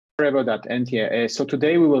sorry about that. And yeah, so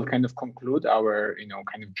today we will kind of conclude our,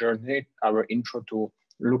 kind of journey, our intro to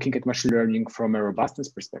looking at machine learning from a robustness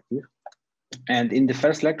perspective. And in the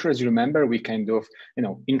first lecture, as you remember, we kind of,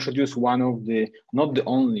 introduced one of the, not the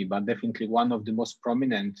only, but definitely one of the most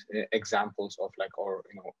prominent examples of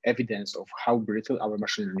evidence of how brittle our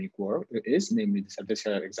machine learning work is, namely the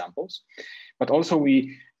adversarial examples. But also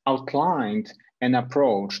we outlined an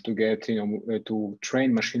approach to get, to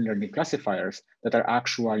train machine learning classifiers that are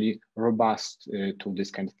actually robust to this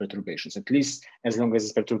kind of perturbations, at least as long as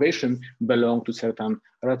this perturbation belong to certain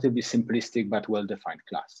relatively simplistic but well-defined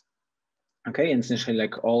class. Okay, and essentially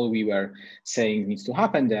like all we were saying needs to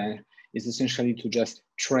happen there is essentially to just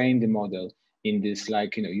train the model in this,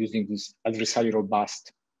 using this adversarial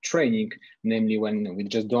robust training, namely when we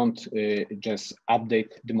just don't just update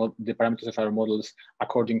the parameters of our models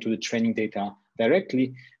according to the training data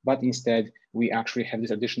directly, but instead we actually have this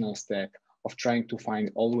additional step of trying to find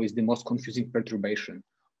always the most confusing perturbation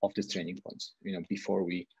of these training points, before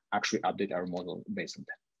we actually update our model based on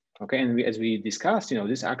that. Okay, and as we discussed,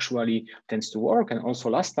 this actually tends to work. And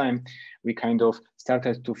also last time we kind of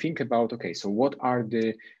started to think about, okay, so what are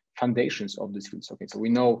the foundations of this field? Okay, so we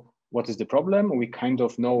know what is the problem. We kind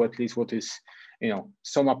of know at least what is,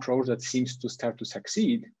 some approach that seems to start to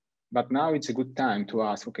succeed. But now it's a good time to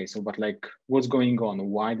ask, okay, so but what's going on?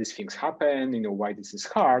 Why these things happen? Why this is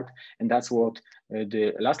hard? And that's what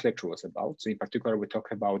the last lecture was about. So in particular, we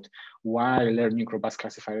talked about why learning robust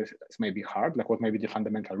classifiers may be hard, what may be the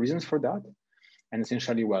fundamental reasons for that. And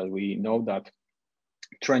essentially, well, we know that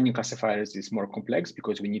training classifiers is more complex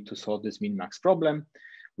because we need to solve this min-max problem.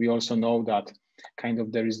 We also know that kind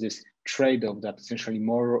of there is this trade-off that essentially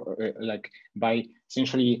more by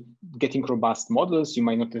essentially getting robust models, you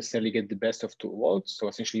might not necessarily get the best of two worlds. So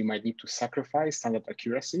essentially you might need to sacrifice standard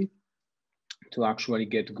accuracy to actually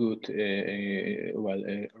get good,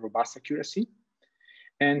 robust accuracy.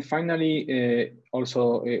 And finally,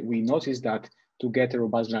 also we noticed that to get a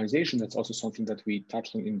robust generalization, that's also something that we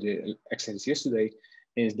touched on in the exercise yesterday,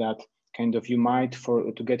 is that kind of you might,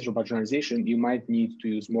 to get robust generalization, you might need to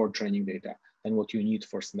use more training data than what you need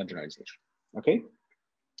for standard generalization, okay?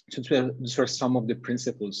 So these are some of the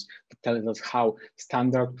principles that tell us how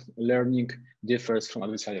standard learning differs from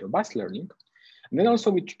adversarial robust learning. And then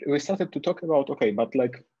also we started to talk about, okay, but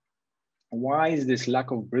why is this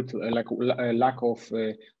lack of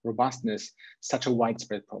robustness such a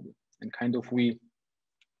widespread problem? And kind of we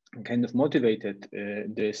kind of motivated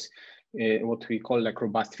this, what we call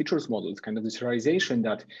robust features models, kind of this realization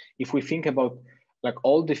that if we think about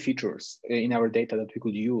all the features in our data that we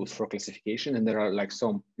could use for classification, and there are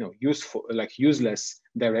some useful useless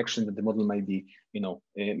direction that the model might be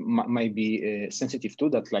might be sensitive to,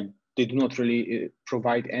 that they do not really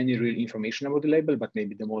provide any real information about the label, but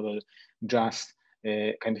maybe the model just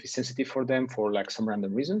kind of is sensitive for them for some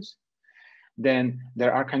random reasons. Then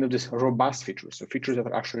there are kind of this robust features, so features that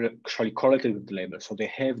are actually correlated with the label. So they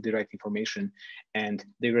have the right information and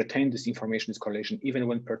they retain this information, this correlation, even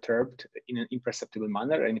when perturbed in an imperceptible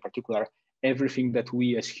manner. And in particular, everything that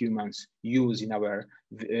we as humans use in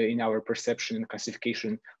our perception and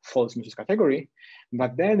classification falls into this category.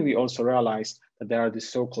 But then we also realize that there are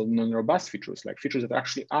these so-called non-robust features, features that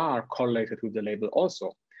actually are correlated with the label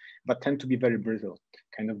also, but tend to be very brittle.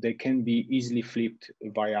 Kind of they can be easily flipped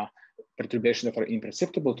via perturbations that are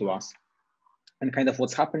imperceptible to us. And kind of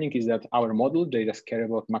what's happening is that our model, they just care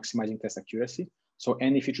about maximizing test accuracy. So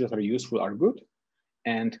any features that are useful are good,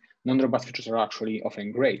 and non-robust features are actually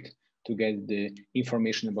often great to get the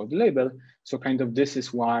information about the label. So kind of this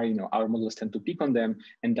is why our models tend to pick on them,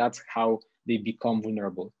 and that's how they become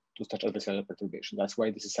vulnerable to such adversarial perturbation. That's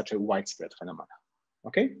why this is such a widespread phenomenon.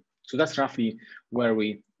 Okay, so that's roughly where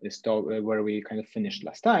we kind of finished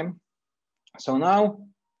last time. So now,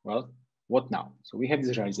 well, what now? So we have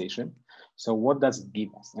this realization. So what does it give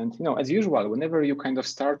us? And as usual, whenever you kind of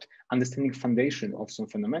start understanding foundation of some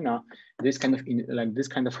phenomena, this kind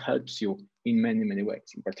of helps you in many, many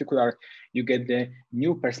ways. In particular, you get the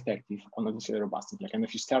new perspective on adversarial robustness. And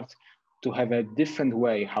if you start to have a different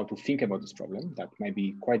way how to think about this problem, that might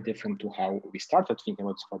be quite different to how we started thinking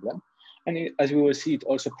about this problem. And as we will see, it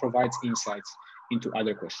also provides insights into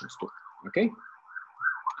other questions too. Okay.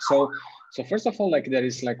 So first of all, there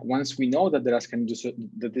is once we know that there is kind of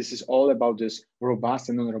that this is all about this robust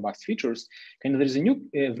and non-robust features, kind of there is a new,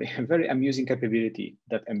 very amusing capability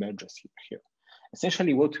that emerges here.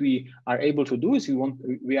 Essentially, what we are able to do is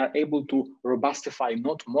we are able to robustify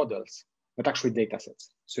not models, but actually data sets.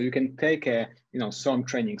 So you can take a some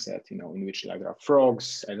training set, in which there are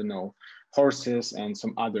frogs, I don't know, horses, and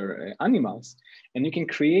some other animals, and you can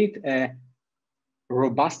create a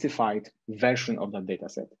robustified version of that data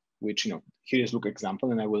set, which, here is look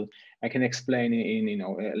example, and I can explain in,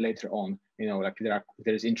 later on, like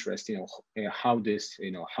there is interest, how this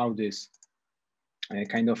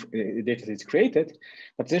kind of data set is created.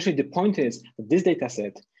 But essentially the point is that this data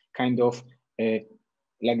set kind of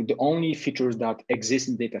like the only features that exist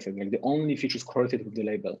in the data set, like the only features correlated with the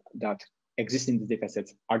label that exist in the data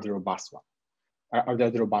sets are the robust one, are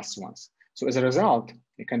the robust ones. So as a result,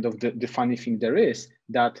 kind of the funny thing there is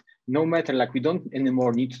that no matter, like, we don't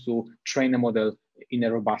anymore need to train a model in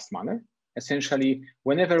a robust manner. Essentially,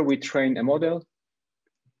 whenever we train a model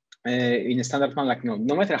in a standard manner, like,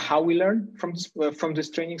 no matter how we learn from this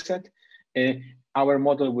training set, our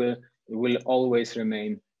model will always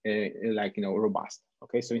remain like, robust.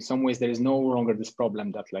 Okay, so in some ways there is no longer this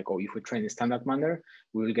problem that, like, oh, if we train in standard manner,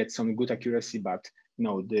 we will get some good accuracy, but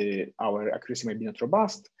our accuracy might be not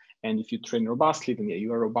robust. And if you train robustly, then yeah,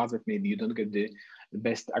 you are robust, but maybe you don't get the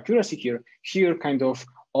best accuracy here. Here, kind of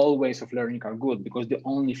all ways of learning are good because the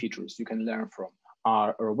only features you can learn from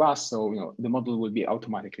are robust. So the model will be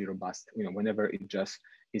automatically robust whenever it just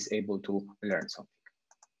is able to learn something.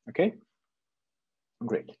 Okay,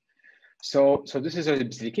 great. So this is a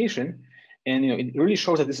specification, and it really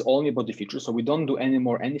shows that this is only about the features. So we don't do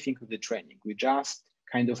anything with the training. We just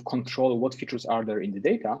kind of control what features are there in the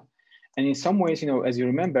data. And in some ways, as you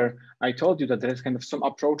remember, I told you that there's kind of some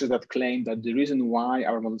approaches that claim that the reason why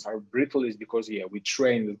our models are brittle is because, yeah, we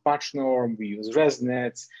train with patch norm, we use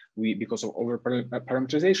resnets, because of over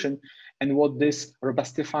parameterization. And what this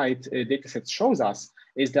robustified data set shows us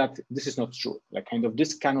is that this is not true. Like, kind of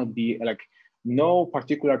this cannot be, like, no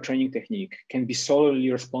particular training technique can be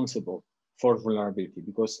solely responsible for vulnerability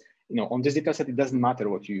because, on this data set, it doesn't matter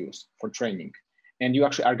what you use for training, and you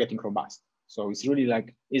actually are getting robust. So it's really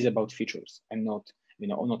like is about features and not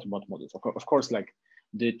not about models. Of course, like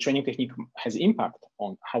the training technique has impact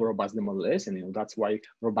on how robust the model is, and that's why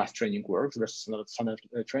robust training works versus standard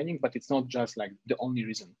training. But it's not just like the only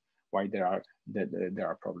reason why there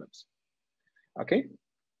are problems. Okay,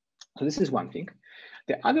 so this is one thing.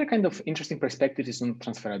 The other kind of interesting perspective is on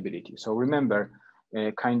transferability. So remember,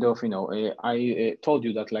 I told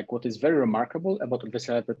you that, like, what is very remarkable about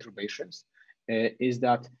adversarial perturbations is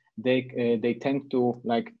that they tend to,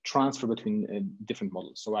 like, transfer between different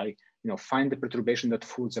models. So I find the perturbation that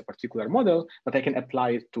fools a particular model, but I can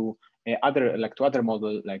apply it to other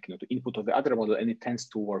model, like to input of the other model, and it tends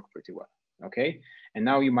to work pretty well. Okay, and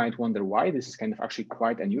now you might wonder why this is kind of actually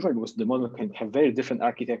quite unusual, because the model can have very different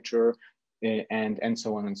architecture and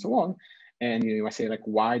so on and so on. And you might say, like,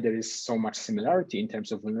 why there is so much similarity in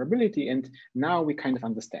terms of vulnerability, and now we kind of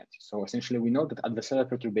understand. So essentially, we know that adversarial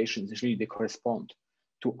perturbations, essentially, they correspond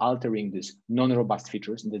to altering these non-robust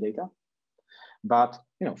features in the data. But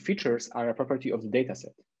features are a property of the data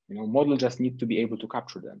set. Model just need to be able to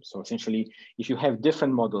capture them. So essentially, if you have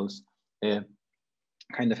different models, if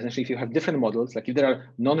you have different models, like if there are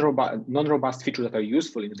non-robust features that are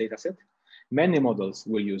useful in the data set, many models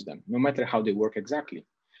will use them, no matter how they work exactly.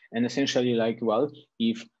 And essentially, like, well,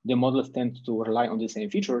 if the models tend to rely on the same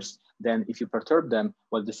features, then if you perturb them,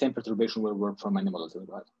 well, the same perturbation will work for many models as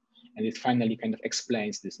well. And it finally kind of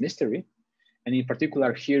explains this mystery. And in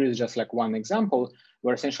particular, here is just like one example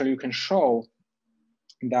where essentially you can show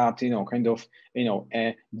that,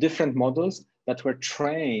 different models that were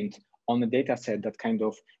trained on a data set that kind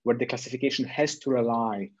of, where the classification has to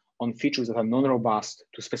rely on features that are non-robust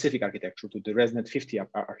to specific architecture, to the ResNet 50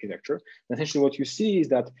 architecture. And essentially what you see is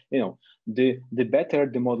that, the better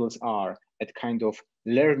the models are at kind of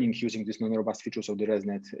learning using these non-robust features of the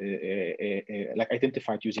ResNet, like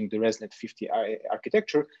identified using the ResNet 50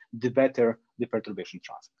 architecture, the better the perturbation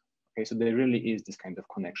transfer. Okay, so there really is this kind of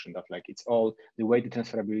connection that, like, it's all the way the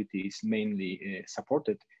transferability is mainly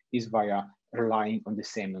supported is via relying on the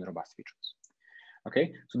same non-robust features.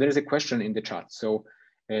 Okay, so there is a question in the chat. So,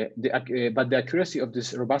 but the accuracy of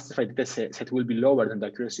this robustified data set will be lower than the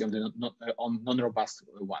accuracy of the non-robust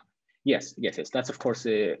one. Yes. That's of course,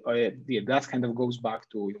 that kind of goes back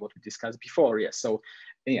to what we discussed before. Yes. So,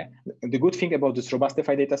 yeah, the good thing about this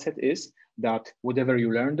robustified data set is that whatever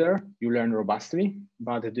you learn there, you learn robustly,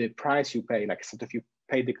 but the price you pay, like sort of you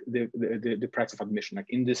pay the price of admission. Like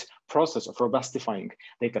in this process of robustifying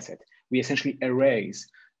data set, we essentially erase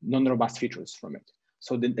non-robust features from it.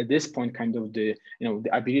 So at this point, kind of the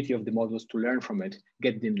ability of the models to learn from it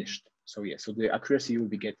get diminished. So yeah, so the accuracy you will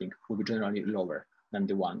be getting will be generally lower than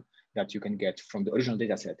the one that you can get from the original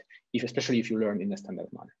data set, especially if you learn in a standard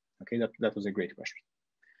manner. Okay, that was a great question.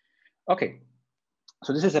 Okay,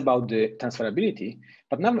 so this is about the transferability,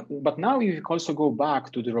 but now you can also go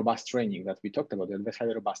back to the robust training that we talked about, the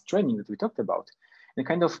very robust training that we talked about. And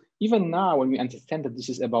kind of even now, when we understand that this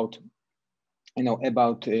is about,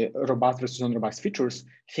 robust versus non-robust features,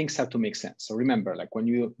 things start to make sense. So remember, like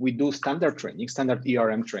when we do standard training, standard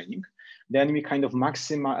ERM training, then we kind of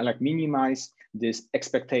minimize this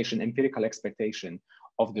expectation, empirical expectation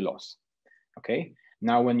of the loss. Okay.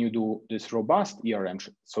 Now, when you do this robust ERM,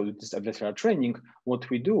 so this adversarial training, what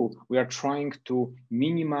we do, we are trying to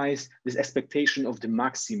minimize this expectation of the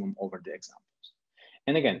maximum over the examples.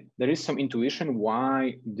 And again, there is some intuition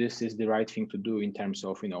why this is the right thing to do in terms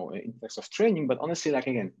of, in terms of training, but honestly, like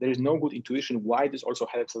again, there is no good intuition why this also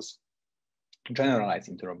helps us generalize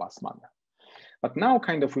into robust manner. But now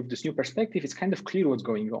kind of with this new perspective, it's kind of clear what's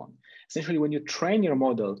going on. Essentially, when you train your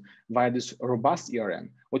model via this robust ERM,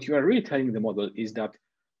 what you are really telling the model is that,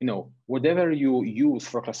 whatever you use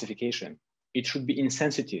for classification, it should be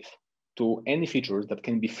insensitive to any features that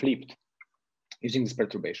can be flipped using this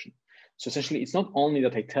perturbation. So essentially, it's not only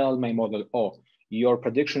that I tell my model, oh, your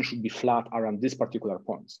prediction should be flat around this particular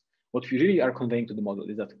points. What we really are conveying to the model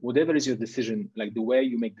is that whatever is your decision, like the way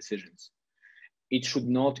you make decisions, it should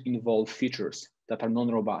not involve features that are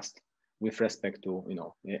non-robust with respect to,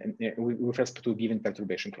 with respect to a given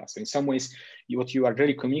perturbation class. So in some ways, what you are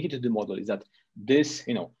really communicating to the model is that this,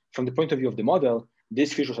 from the point of view of the model,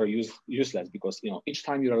 these features are useless because, each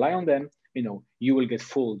time you rely on them, you will get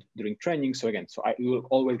fooled during training. So again, you will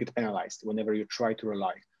always get penalized whenever you try to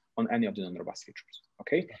rely on any of the non-robust features,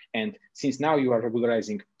 okay? And since now you are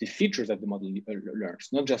regularizing the features that the model learns,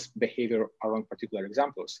 not just behavior around particular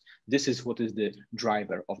examples, this is what is the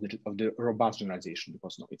driver of the robust generalization,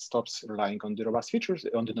 because it stops relying on the robust features,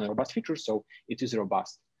 on the non-robust features, so it is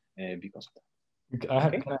robust because of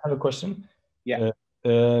that. Can I have a question? Yeah.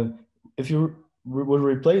 If you will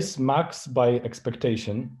replace max by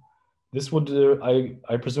expectation, this would,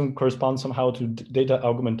 I presume, correspond somehow to data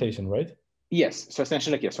augmentation, right? Yes. So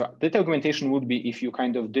essentially, yes. So data augmentation would be if you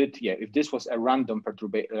kind of did, if this was a random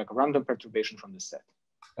perturbation, like a random perturbation from the set,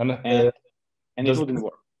 and it wouldn't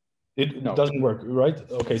work. It doesn't work, right?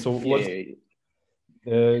 Okay. So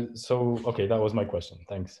okay, that was my question.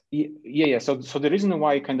 Thanks. Yeah. So the reason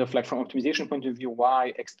why, kind of like from optimization point of view,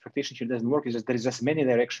 why expectation here doesn't work is that there is just many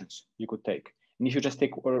directions you could take. And if you just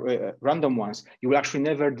take random ones, you will actually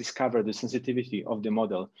never discover the sensitivity of the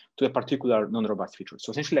model to a particular non-robust feature. So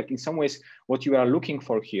essentially, like in some ways, what you are looking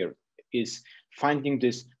for here is finding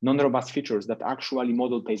these non-robust features that actually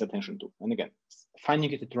model pays attention to. And again,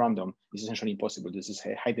 finding it at random is essentially impossible. This is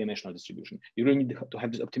a high dimensional distribution. You really need to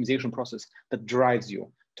have this optimization process that drives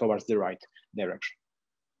you towards the right direction.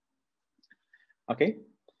 Okay,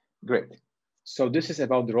 great. So this is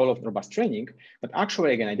about the role of robust training, but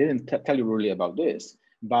actually, again, I didn't tell you really about this,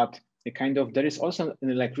 but there is also,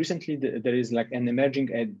 like recently, there is like an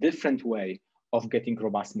emerging a different way of getting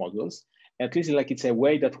robust models. At least like it's a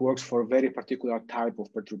way that works for a very particular type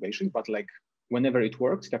of perturbation, but like whenever it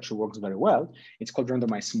works, it actually works very well. It's called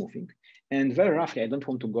randomized smoothing. And very roughly, I don't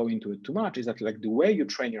want to go into it too much, is that like the way you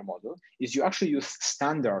train your model is you actually use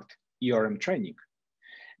standard ERM training,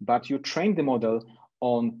 but you train the model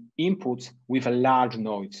on inputs with a large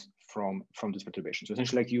noise from this perturbation. So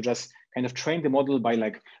essentially, like you just kind of train the model by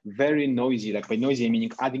like very noisy, like by noisy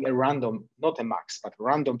meaning adding a random, not a max, but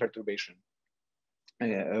random perturbation,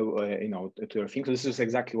 to your thing. So this is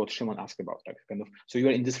exactly what Shimon asked about, like kind of. So you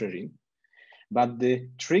are in this regime, but the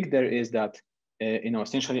trick there is that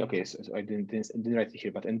essentially, okay, so I didn't write it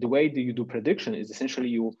here, but and the way that you do prediction is essentially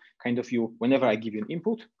you whenever I give you an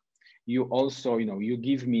input, you also, you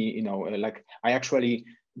give me, like I actually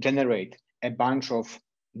generate a bunch of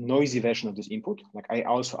noisy version of this input. Like I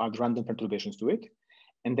also add random perturbations to it.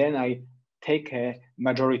 And then I take a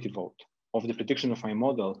majority vote of the prediction of my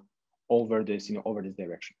model over this, over these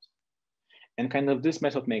directions. And kind of this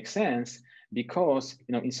method makes sense because,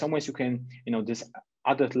 in some ways you can, this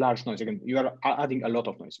added large noise, again, you are adding a lot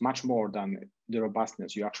of noise, much more than the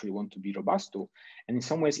robustness you actually want to be robust to. And in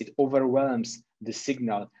some ways it overwhelms the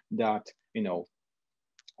signal that,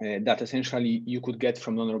 that essentially you could get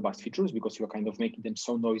from non-robust features because you are kind of making them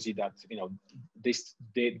so noisy that,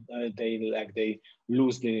 they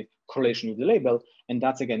lose the correlation with the label. And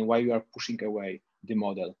that's again, why you are pushing away the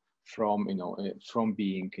model from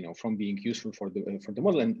being useful for the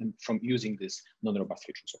model and from using this non-robust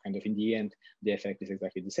feature. So kind of in the end, the effect is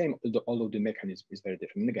exactly the same, although the mechanism is very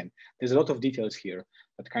different. And again, there's a lot of details here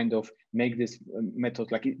that kind of make this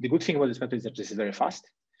method, like the good thing about this method is that this is very fast,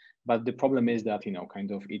 but the problem is that,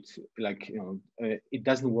 it's like, it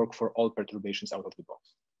doesn't work for all perturbations out of the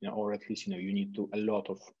box, or at least, you need a lot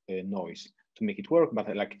of noise to make it work.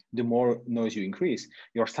 But like the more noise you increase,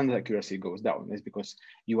 your standard accuracy goes down. It's because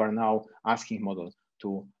you are now asking model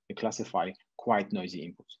to classify quite noisy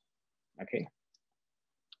inputs. Okay.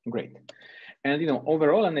 Great. And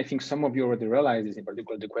overall, and I think some of you already realize this, in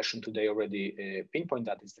particular, the question today already pinpoint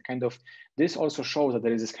that is the kind of, this also shows that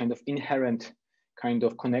there is this kind of inherent kind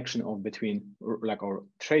of connection of between, like, or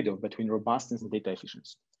trade-off between robustness and data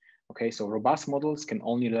efficiency. Okay, so robust models can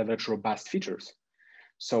only leverage robust features.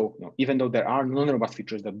 So even though there are non-robust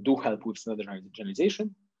features that do help with standard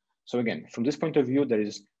generalization, so again, from this point of view, there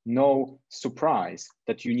is no surprise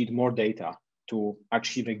that you need more data to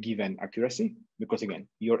achieve a given accuracy, because again,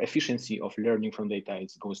 your efficiency of learning from data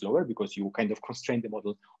goes lower because you kind of constrain the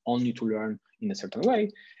model only to learn in a certain way.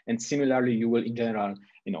 And similarly, you will in general,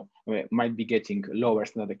 might be getting lower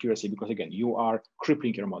standard accuracy because again, you are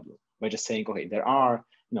crippling your model by just saying, okay, there are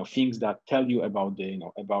things that tell you about the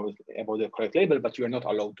about the correct label, but you are not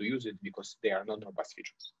allowed to use it because they are non-robust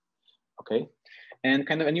features. Okay,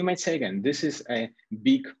 and you might say again, this is a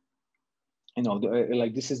big,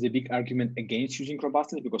 like this is the big argument against using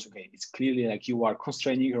robustness because again, it's clearly like you are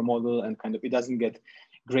constraining your model and it doesn't get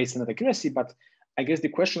great standard accuracy. But I guess the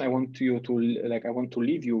question I want to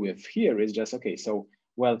leave you with here is just, okay, so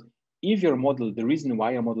well, if your model, the reason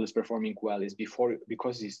why your model is performing well is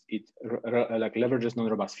because it leverages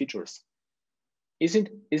non-robust features, is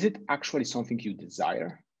it actually something you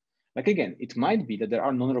desire? Like again, it might be that there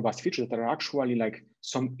are non-robust features that are actually like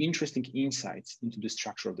some interesting insights into the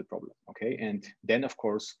structure of the problem, okay? And then of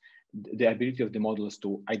course, the ability of the models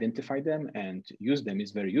to identify them and use them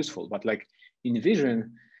is very useful. But like in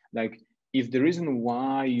vision, like if the reason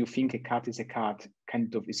why you think a cat is a cat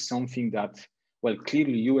kind of is something that, well,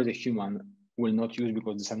 clearly you as a human will not use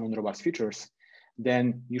because these are non-robust features,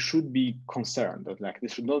 then you should be concerned that like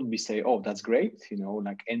this should not be say, oh, that's great,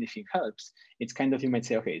 like anything helps. It's kind of, you might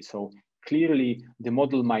say, okay, so clearly the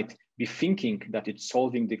model might be thinking that it's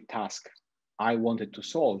solving the task I wanted to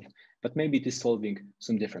solve, but maybe it is solving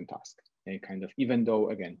some different task. Kind of, even though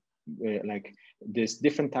again, like this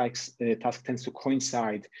different task tends to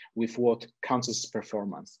coincide with what counts as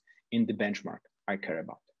performance in the benchmark I care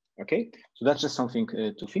about. Okay, so that's just something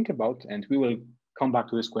to think about, and we will come back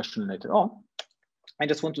to this question later on. I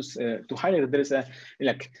just want to highlight that there is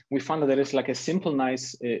we found that there is like a simple,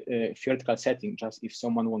 nice theoretical setting, just if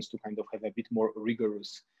someone wants to kind of have a bit more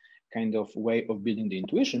rigorous kind of way of building the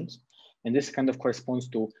intuitions. And this kind of corresponds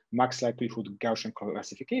to max likelihood Gaussian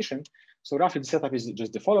classification. So roughly the setup is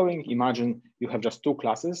just the following. Imagine you have just two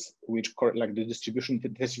classes, which like the distribution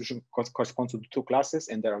corresponds to two classes,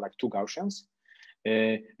 and there are like two Gaussians.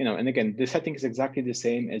 And again, the setting is exactly the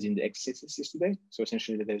same as in the exercises today. So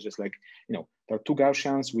essentially, there's just like, there are two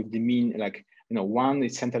Gaussians with the mean, like, one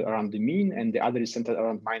is centered around the mean and the other is centered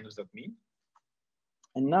around minus that mean.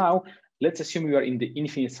 And now let's assume you are in the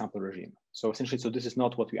infinite sample regime. So essentially, so this is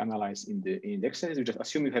not what we analyze in the exercise. We just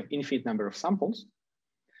assume you have infinite number of samples.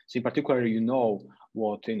 So in particular,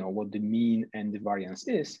 what the mean and the variance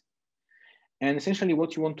is. And essentially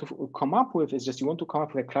what you want to come up with is just, you want to come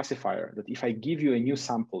up with a classifier that if I give you a new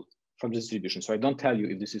sample from the distribution, so I don't tell you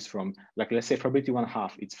if this is from, like, let's say probability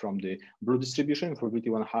 1/2, it's from the blue distribution,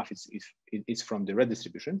 probability 1/2 it's from the red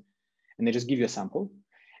distribution, and I just give you a sample.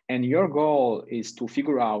 And your goal is to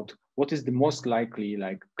figure out what is the most likely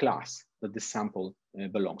like class that this sample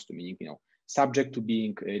belongs to, meaning, subject to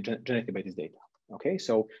being generated by this data. Okay,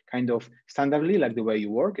 so kind of standardly, like the way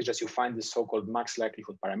you work is just you find the so-called max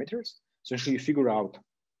likelihood parameters. So actually you figure out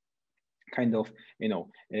kind of,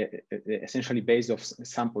 essentially based off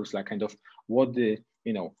samples, like kind of what the,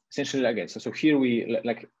 essentially again, so here we,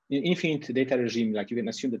 like in infinite data regime, like you can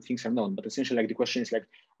assume that things are known, but essentially like the question is like,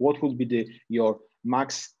 what would be your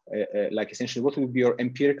max, like essentially what would be your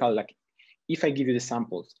empirical, like if I give you the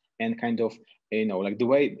samples and kind of, like the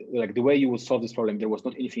way you would solve this problem, there was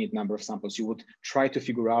not infinite number of samples, you would try to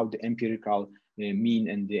figure out the empirical mean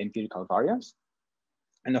and the empirical variance.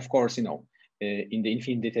 And of course, in the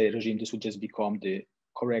infinite data regime, this would just become the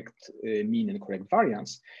correct mean and correct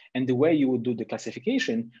variance. And the way you would do the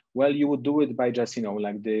classification, well, you would do it by just,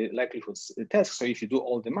 like the likelihood test. So if you do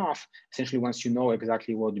all the math, essentially once you know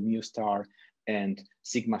exactly what the mu star and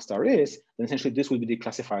sigma star is, then essentially this will be the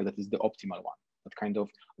classifier that is the optimal one. That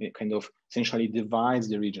kind of essentially divides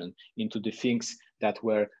the region into the things that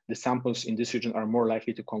where the samples in this region are more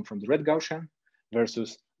likely to come from the red Gaussian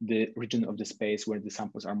versus the region of the space where the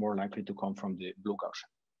samples are more likely to come from the blue Gaussian.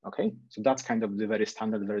 Okay, so that's kind of the very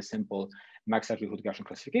standard, very simple max likelihood Gaussian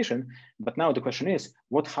classification. But now the question is,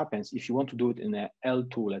 what happens if you want to do it in a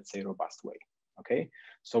L2, let's say, robust way? Okay,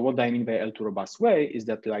 so what I mean by L2 robust way is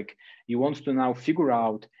that like you want to now figure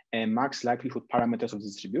out a max likelihood parameters of the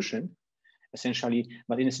distribution, essentially,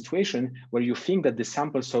 but in a situation where you think that the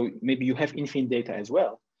samples, so maybe you have infinite data as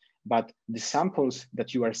well, but the samples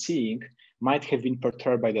that you are seeing might have been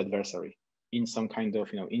perturbed by the adversary. in some kind of,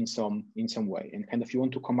 in some way, and kind of you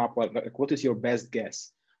want to come up with like, what is your best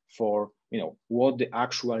guess for, what the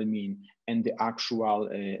actual mean and the actual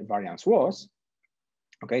variance was.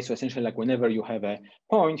 Okay, so essentially, like whenever you have a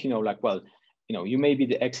point, like, well, you may be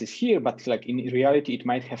the x is here, but like in reality, it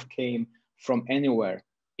might have came from anywhere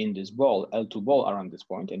in this ball, L2 ball around this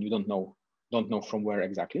point, and you don't know from where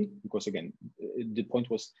exactly, because again, the point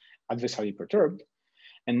was adversarially perturbed.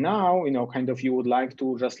 And now, kind of you would like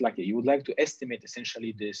to estimate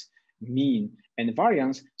essentially this mean and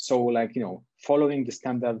variance. So like, following the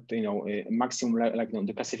standard, maximum, like,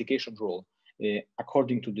 the classification rule,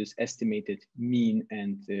 according to this estimated mean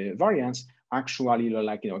and variance, actually,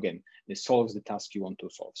 like, again, it solves the task you want to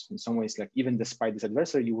solve. In some ways, like even despite this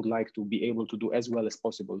adversary, you would like to be able to do as well as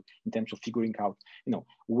possible in terms of figuring out,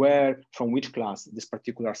 where, from which class this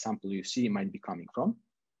particular sample you see might be coming from.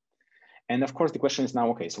 And of course, the question is now,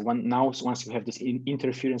 okay, so once you have this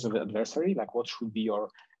interference of the adversary, like what should be your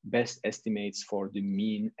best estimates for the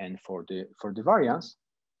mean and for the variance?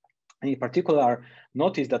 And in particular,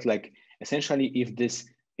 notice that like essentially if this,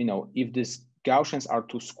 if these Gaussians are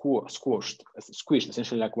too squished,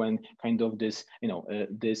 essentially like when kind of this,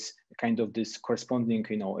 this corresponding,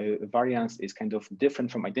 variance is kind of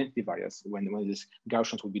different from identity variance, when this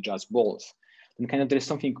Gaussians would be just balls, then kind of there's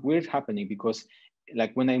something weird happening, because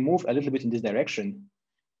like when I move a little bit in this direction,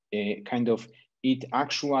 kind of it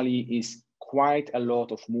actually is quite a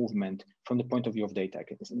lot of movement from the point of view of data.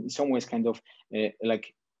 In some ways, kind of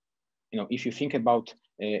like, if you think about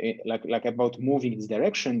like about moving this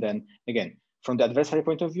direction, then again, from the adversary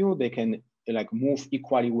point of view, they can like move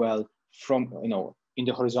equally well from, in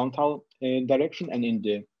the horizontal direction and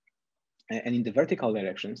in the vertical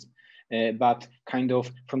directions. But kind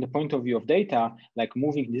of from the point of view of data, like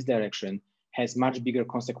moving in this direction has much bigger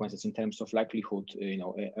consequences in terms of likelihood,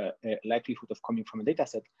 likelihood of coming from a data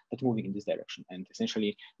set than moving in this direction. And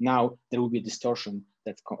essentially now there will be a distortion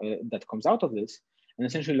that comes out of this. And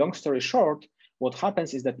essentially, long story short, what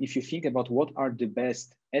happens is that if you think about what are the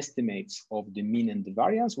best estimates of the mean and the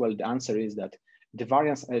variance, well, the answer is that the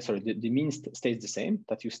variance, the mean stays the same,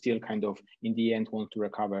 that you still kind of in the end want to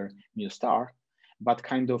recover mu star, but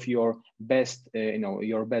kind of your best,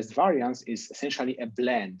 your best variance is essentially a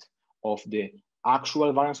blend of the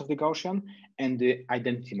actual variance of the Gaussian and the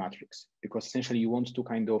identity matrix, because essentially you want to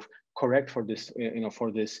kind of correct for this,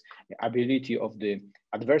 for this ability of the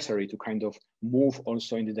adversary to kind of move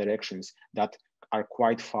also in the directions that are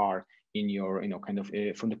quite far in your, kind of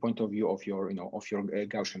from the point of view of your, of your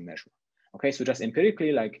Gaussian measure. Okay, so just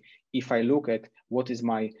empirically, like if I look at what is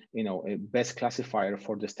my, best classifier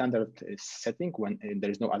for the standard setting when there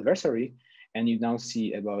is no adversary, and you now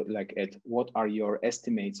see about like at what are your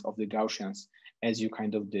estimates of the Gaussians as you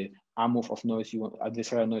kind of the AMOV of noise you want,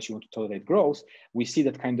 adversarial noise you want to tolerate grows, we see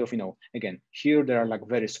that kind of, again, here they are like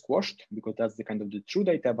very squashed because that's the kind of the true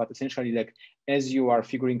data, but essentially like as you are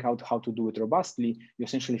figuring out how to do it robustly, you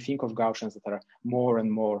essentially think of Gaussians that are more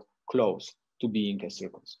and more close to being as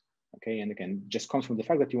circles. Okay, and again, just comes from the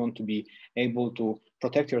fact that you want to be able to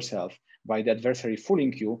protect yourself by the adversary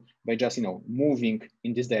fooling you by just, moving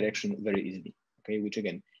in this direction very easily. Okay, which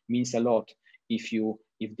again means a lot if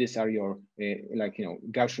these are your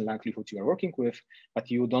Gaussian likelihoods you are working with, but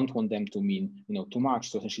you don't want them to mean too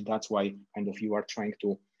much. So essentially, that's why kind of you are trying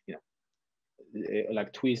to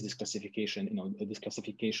like twist this classification,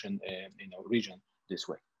 region this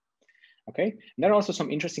way. Okay, and there are also some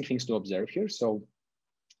interesting things to observe here. So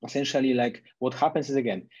essentially, like what happens is,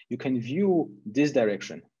 again, you can view this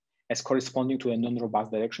direction as corresponding to a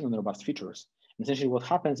non-robust direction, non-robust features. And essentially what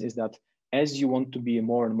happens is that as you want to be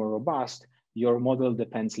more and more robust, your model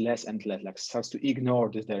depends less and less, like starts to ignore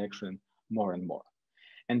this direction more and more.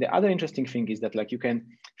 And the other interesting thing is that like you can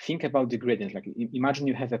think about the gradient, like imagine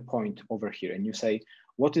you have a point over here and you say,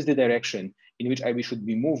 what is the direction in which we should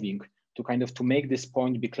be moving to kind of to make this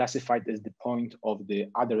point be classified as the point of the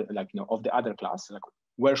other, of the other class, like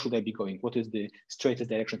where should I be going? What is the straightest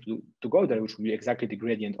direction to go there, which will be exactly the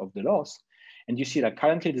gradient of the loss. And you see like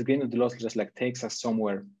currently this gradient of the loss just like takes us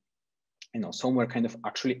somewhere, somewhere kind of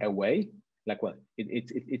actually away. Like, well,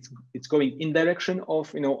 it's going in direction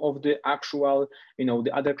of, of the actual,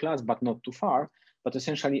 the other class, but not too far. But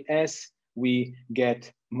essentially as we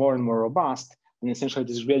get more and more robust, then essentially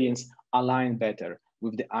these gradients align better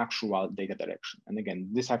with the actual data direction. And again,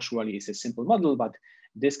 this actually is a simple model, but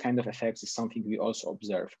this kind of effects is something we also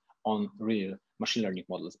observe on real machine learning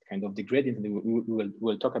models. Kind of the gradient, and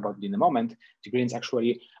we'll talk about it in a moment, the gradients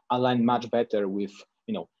actually align much better with,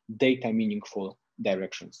 data meaningful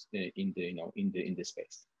directions in the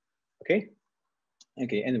space. Okay.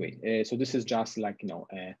 Okay. Anyway, so this is just like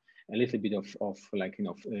a a little bit of like,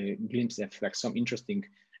 glimpse of like some interesting,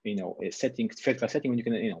 settings, theoretical setting when you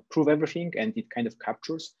can, prove everything, and it kind of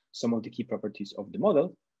captures some of the key properties of the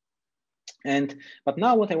model. But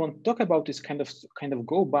now what I want to talk about is kind of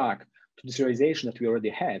go back to this realization that we already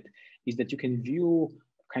had, is that you can view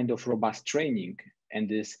kind of robust training and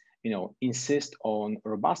this, insist on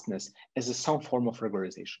robustness as some form of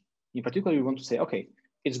regularization. In particular, you want to say, okay,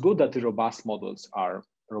 it's good that the robust models are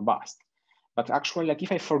robust, but actually, like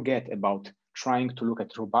if I forget about trying to look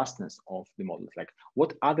at robustness of the models, like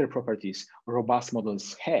what other properties robust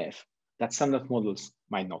models have that standard models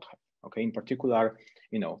might not have. Okay, in particular,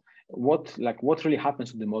 what really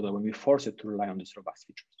happens to the model when we force it to rely on these robust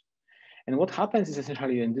features. And what happens is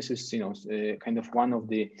essentially, and this is kind of one of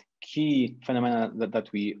the key phenomena that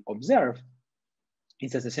we observe,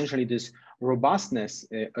 is that essentially this robustness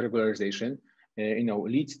regularization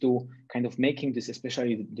leads to kind of making this,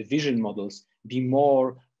 especially the vision models, be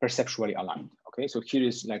more perceptually aligned. Okay, so here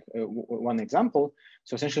is like one example.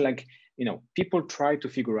 So essentially, like, people try to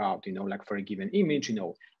figure out, like for a given image,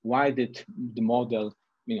 why did the model,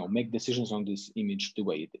 make decisions on this image the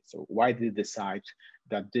way it did? So why did it decide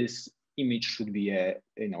that this image should be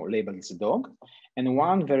labeled as a dog? And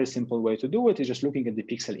one very simple way to do it is just looking at the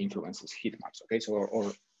pixel influences, heat maps. Okay, so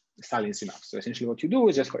or saliency maps. So essentially, what you do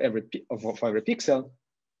is just for every pixel,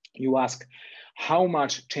 you ask how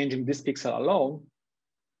much changing this pixel alone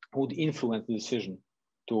would influence the decision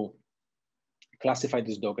to classify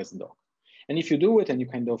this dog as a dog. And if you do it, and you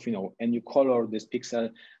kind of, and you color this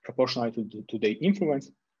pixel proportionally to the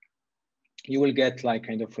influence, you will get like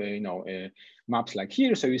kind of, maps like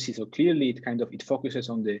here. So you see, so clearly it focuses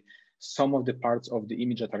on some of the parts of the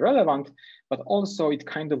image that are relevant, but also it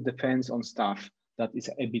kind of depends on stuff that is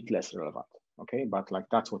a bit less relevant. Okay, but like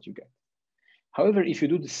that's what you get. However, if you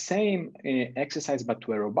do the same exercise, but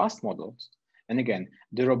to a robust models, and again,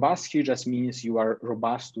 the robust here just means you are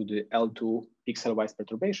robust to the L2 pixel-wise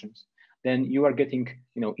perturbations, then you are getting,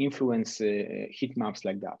 influence heat maps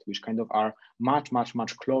like that, which kind of are much, much,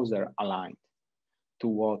 much closer aligned to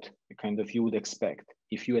what kind of you would expect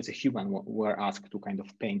if you as a human were asked to kind of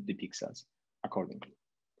paint the pixels accordingly.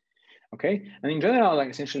 Okay, and in general, like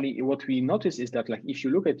essentially what we notice is that like if you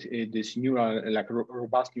look at this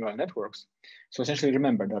robust neural networks, so essentially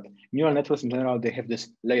remember that neural networks in general, they have this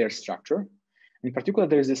layer structure. In particular,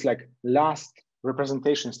 there is this like last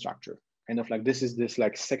representation structure, kind of like this is this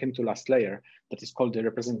like second to last layer that is called the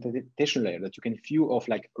representation layer, that you can view of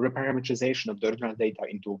like reparameterization of the original data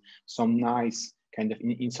into some nice kind of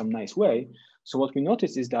in some nice way. So what we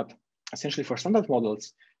notice is that essentially for standard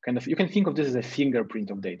models, kind of you can think of this as a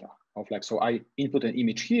fingerprint of data of like, so I input an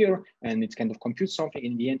image here and it kind of computes something.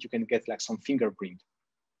 In the end, you can get like some fingerprint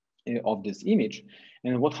of this image.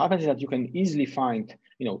 And what happens is that you can easily find,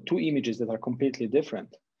 two images that are completely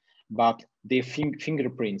different, but their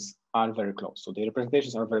fingerprints are very close. So the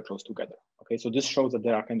representations are very close together. Okay, so this shows that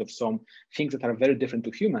there are kind of some things that are very different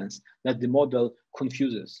to humans that the model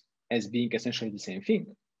confuses as being essentially the same thing.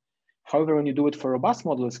 However, when you do it for robust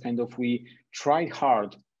models, kind of we tried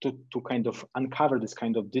hard to kind of uncover this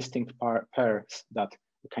kind of distinct pairs that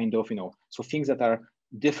kind of, so things that are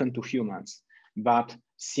different to humans, but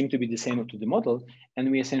seem to be the same to the model, and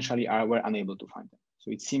we essentially were unable to find them. So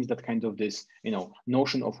it seems that kind of this,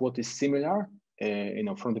 notion of what is similar,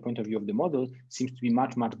 from the point of view of the model, seems to be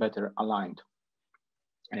much, much better aligned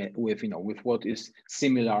with what is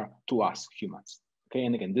similar to us humans. Okay,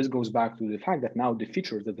 and again, this goes back to the fact that now the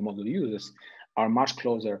features that the model uses are much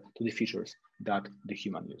closer to the features that the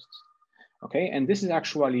human uses. Okay, and this is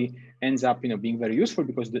actually ends up being very useful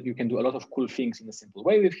because you can do a lot of cool things in a simple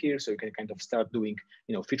way with here. So you can kind of start doing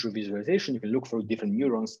feature visualization. You can look for different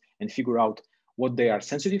neurons and figure out what they are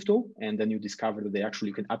sensitive to, and then you discover that they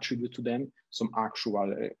actually can attribute to them some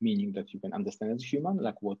actual meaning that you can understand as a human,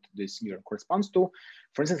 like what this neuron corresponds to.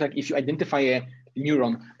 For instance, like if you identify a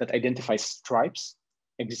neuron that identifies stripes,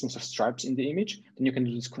 existence of stripes in the image, then you can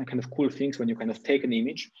do this kind of cool things when you kind of take an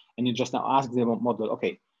image and you just now ask the model,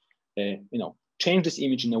 okay, change this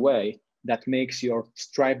image in a way that makes your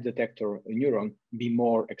stripe detector neuron be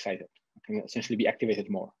more excited, and essentially be activated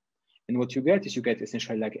more. And what you get is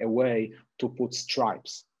essentially like a way to put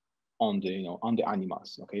stripes on the on the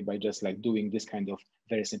animals, okay, by just like doing this kind of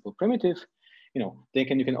very simple primitive. You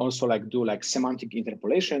can also like do like semantic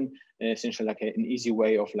interpolation, essentially like an easy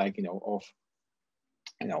way of like of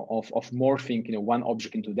morphing one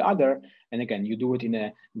object into the other. And again, you do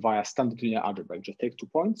it via standard linear algebra. You just take 2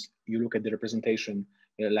 points, you look at the representation,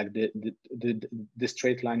 like the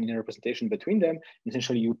straight line in a representation between them.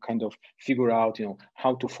 Essentially, you kind of figure out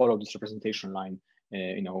how to follow this representation line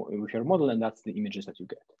with your model, and that's the images that you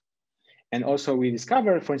get. And also we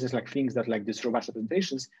discover, for instance, like things that like these robust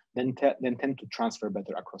representations then tend to transfer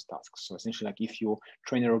better across tasks. So essentially, like if you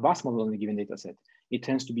train a robust model on a given data set, it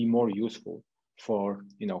tends to be more useful for,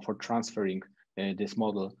 for transferring this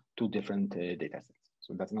model to different data sets.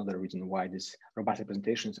 So that's another reason why these robust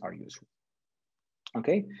representations are useful.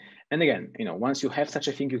 Okay, and again, once you have such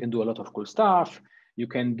a thing, you can do a lot of cool stuff. You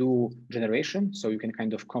can do generation, so you can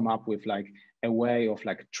kind of come up with like a way of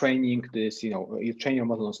like training this, you train your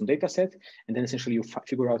model on some data set, and then essentially you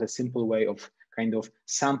figure out a simple way of kind of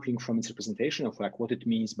sampling from its representation of like what it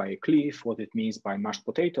means by a cliff, what it means by mashed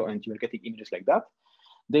potato, and you're getting images like that.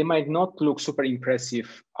 They might not look super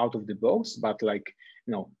impressive out of the box, but like,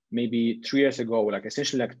 maybe 3 years ago, like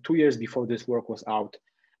essentially like 2 years before this work was out,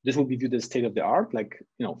 this will be viewed as state of the art. Like,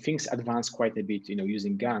 things advance quite a bit,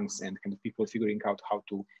 using GANs and kind of people figuring out how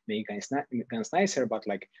to make GANs nicer, but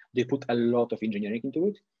like they put a lot of engineering into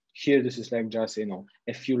it. Here, this is like just,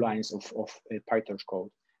 a few lines of PyTorch code,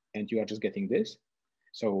 and you are just getting this.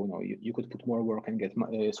 So, you could put more work and get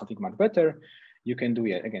something much better. You can do,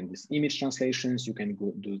 again, this image translations. You can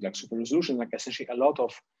do like super resolution, like essentially a lot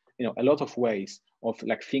of ways of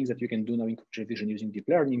like things that you can do now in computer vision using deep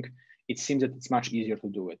learning. It seems that it's much easier to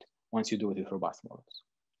do it once you do it with robust models.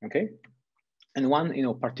 Okay, and one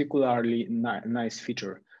particularly nice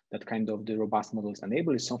feature that kind of the robust models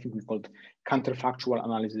enable is something we called counterfactual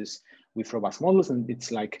analysis with robust models, and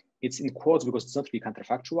it's in quotes because it's not really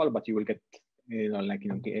counterfactual, but you will get you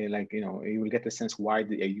will get a sense why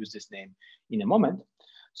I use this name in a moment.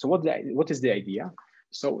 So what is the idea?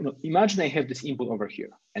 So imagine I have this input over here,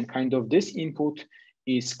 and kind of this input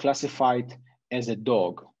is classified as a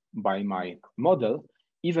dog by my model,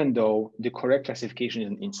 even though the correct classification is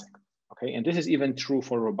an insect. Okay, and this is even true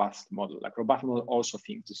for robust model. Like robust model also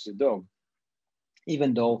thinks this is a dog,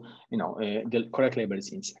 even though the correct label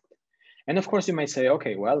is insect. And of course, you might say,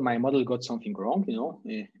 okay, well, my model got something wrong.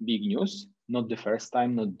 Big news. Not the first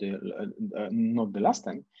time, not the last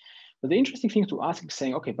time. But the interesting thing to ask is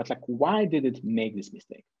saying, okay, but like, why did it make this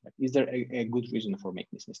mistake? Like, is there a good reason for making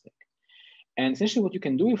this mistake? And essentially what you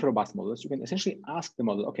can do with robust models, you can essentially ask the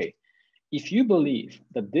model, okay, if you believe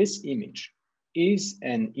that this image is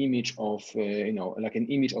an image of, like an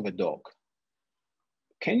image of a dog,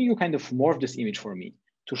 can you kind of morph this image for me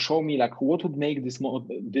to show me like what would make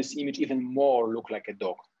this image even more look like a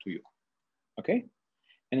dog to you? Okay.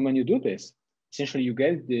 And when you do this, essentially you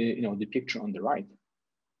get the picture on the right.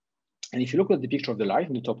 And if you look at the picture of the light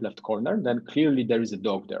in the top left corner, then clearly there is a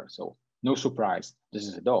dog there. So no surprise, this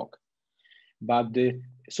is a dog. But the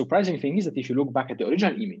surprising thing is that if you look back at the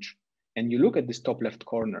original image and you look at this top left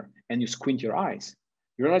corner and you squint your eyes,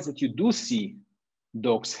 you realize that you do see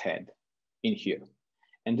dog's head in here.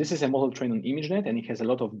 And this is a model trained on ImageNet, and it has a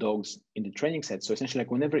lot of dogs in the training set. So essentially,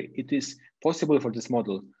 like whenever it is possible for this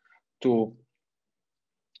model to,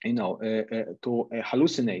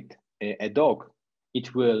 hallucinate a dog,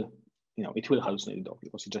 it will hallucinate a dog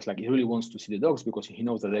because it really wants to see the dogs because he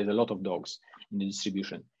knows that there's a lot of dogs in the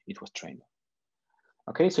distribution it was trained on.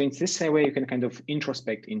 Okay, so in this way, you can kind of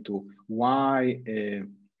introspect into why,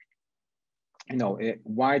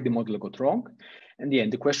 why the model got wrong. And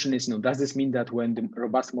the question is, does this mean that when the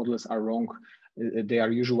robust models are wrong, they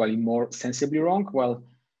are usually more sensibly wrong? Well,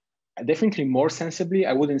 definitely more sensibly.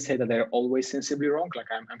 I wouldn't say that they're always sensibly wrong. Like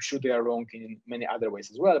I'm sure they are wrong in many other ways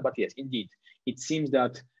as well. But yes, indeed, it seems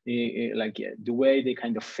that the way they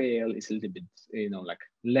kind of fail is a little bit, like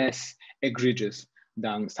less egregious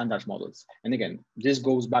than standard models. And again, this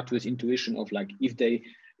goes back to this intuition of like, if they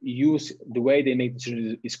use the way they make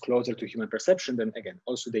decisions is closer to human perception, then again,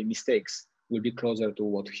 also their mistakes will be closer to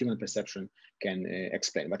what human perception can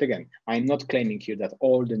explain. But again, I'm not claiming here that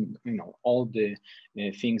all the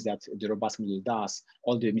things that the robust model does,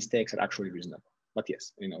 all the mistakes are actually reasonable. But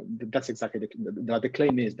yes, that's exactly the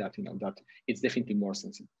claim is that that it's definitely more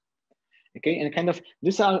sensitive. Okay, and kind of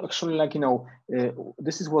this are actually like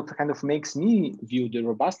this is what kind of makes me view the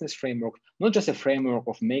robustness framework not just a framework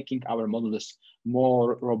of making our models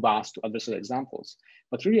more robust to adversarial examples,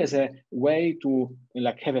 but really as a way to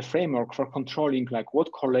like have a framework for controlling like what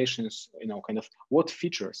correlations, kind of what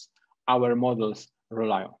features our models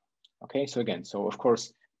rely on. Okay, so again, so of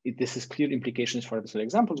course this is clear implications for adversarial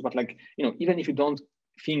examples, but like even if you don't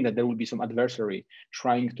think that there will be some adversary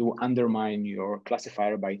trying to undermine your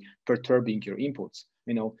classifier by perturbing your inputs,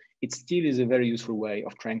 it still is a very useful way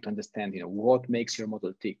of trying to understand, what makes your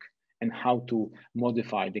model tick and how to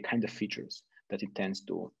modify the kind of features that it tends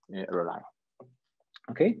to rely on.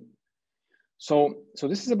 Okay, so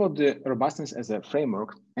this is about the robustness as a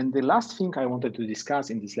framework. And the last thing I wanted to discuss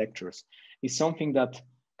in these lectures is something that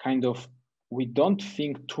kind of we don't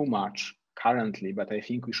think too much currently, but I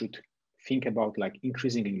think we should think about like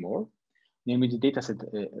increasingly more, namely the dataset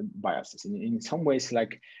biases. In some ways,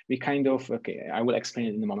 like we kind of, okay, I will explain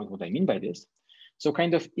it in a moment what I mean by this. So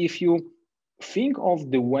kind of if you think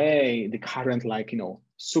of the way the current like,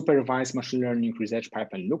 supervised machine learning research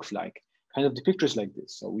pipeline looks like, kind of the picture is like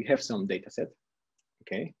this. So we have some data set,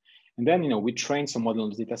 okay? And then, we train some model on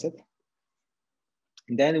this data set.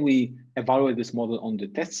 And then we evaluate this model on the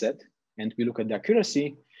test set and we look at the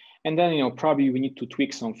accuracy. And then, probably we need to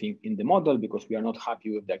tweak something in the model because we are not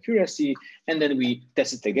happy with the accuracy. And then we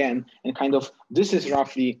test it again. And kind of, this is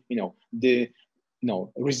roughly, the,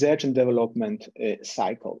 research and development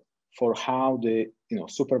cycle for how the,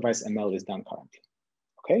 supervised ML is done currently,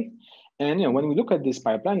 okay? And, when we look at this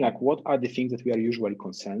pipeline, like what are the things that we are usually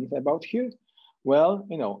concerned about here? Well,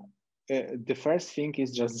 the first thing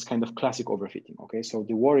is just this kind of classic overfitting, okay? So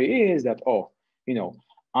the worry is that,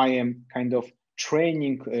 I am kind of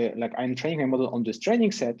training, I'm training my model on this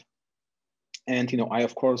training set. And, I,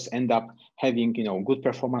 of course, end up having, good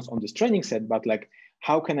performance on this training set, but like,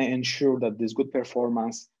 how can I ensure that this good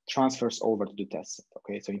performance transfers over to the test set,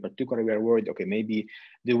 okay? So in particular, we are worried, okay, maybe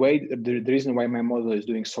the reason why my model is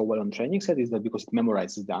doing so well on training set is that because it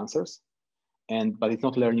memorizes the answers, but it's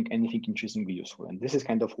not learning anything intrinsically useful. And this is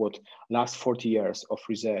kind of what last 40 years of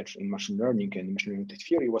research in machine learning and machine learning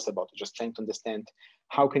theory was about, just trying to understand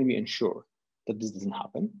how can we ensure that this doesn't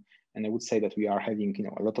happen. And I would say that we are having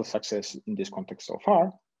a lot of success in this context so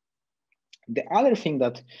far. The other thing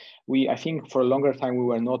that I think for a longer time, we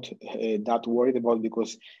were not that worried about,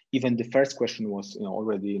 because even the first question was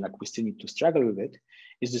already like we still need to struggle with it,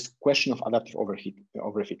 is this question of adaptive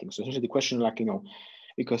overfitting. So essentially the question like,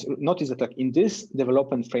 because notice that like in this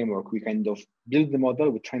development framework, we kind of build the model,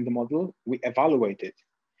 we train the model, we evaluate it.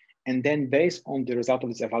 And then based on the result of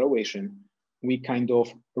this evaluation, we kind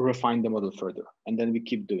of refine the model further. And then we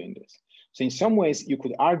keep doing this. So in some ways, you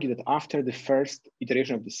could argue that after the first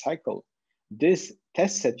iteration of the cycle, this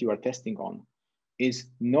test set you are testing on is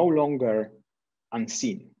no longer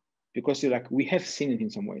unseen, because we have seen it in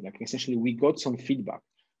some way. Like essentially we got some feedback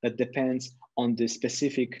that depends on the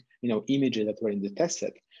specific images that were in the test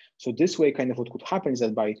set. So this way, kind of what could happen is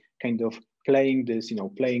that by kind of playing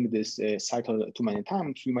this cycle too many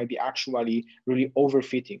times, we might be actually really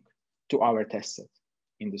overfitting to our test set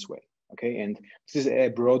in this way. Okay, and this is a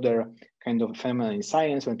broader kind of phenomenon in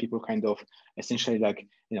science when people kind of essentially like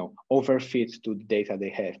overfit to the data they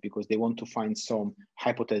have because they want to find some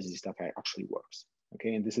hypothesis that actually works.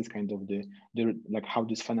 Okay, and this is kind of the like how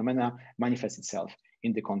this phenomena manifests itself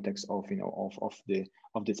in the context of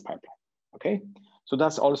of this pipeline. Okay, so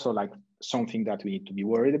that's also like something that we need to be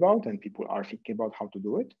worried about, and people are thinking about how to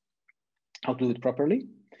do it properly.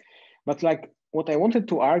 But like what I wanted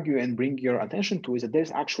to argue and bring your attention to is that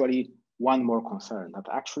there's actually one more concern that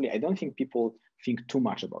actually I don't think people think too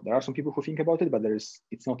much about. There are some people who think about it, but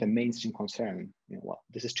it's not a mainstream concern. Well,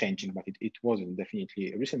 this is changing, but it wasn't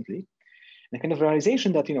definitely recently. And the kind of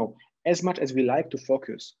realization that as much as we like to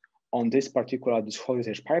focus on this whole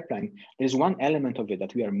research pipeline, there's one element of it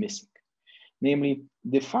that we are missing. Namely,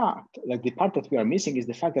 the part that we are missing is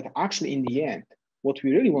the fact that actually in the end, what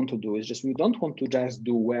we really want to do is we don't want to just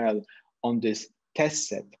do well on this test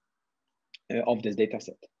set of this data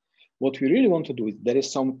set. What we really want to do is there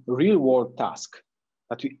is some real world task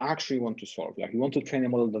that we actually want to solve. Like we want to train a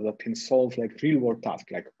model that can solve like real world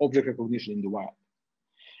tasks, like object recognition in the wild.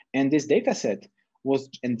 And this data set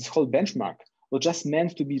and this whole benchmark was just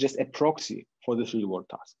meant to be just a proxy for this real world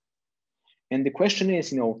task. And the question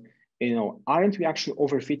is, aren't we actually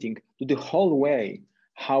overfitting to the whole way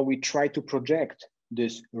how we try to project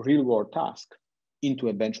this real world task into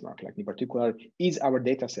a benchmark? Like in particular, is our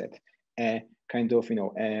data set a kind of,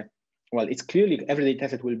 well, it's clearly every data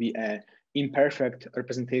set will be an imperfect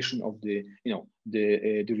representation of the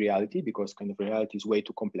reality, because kind of reality is way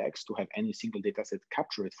too complex to have any single data set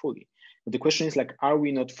capture it fully. But the question is like, are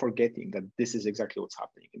we not forgetting that this is exactly what's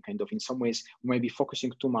happening? And kind of in some ways, we might be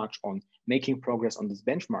focusing too much on making progress on this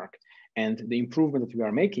benchmark, and the improvement that we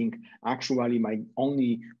are making actually might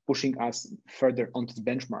only pushing us further onto the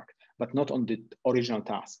benchmark, but not on the original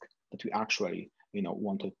task that we actually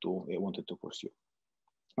wanted to pursue.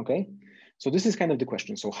 Okay, so this is kind of the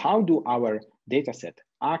question. So how do our data set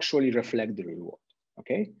actually reflect the real world?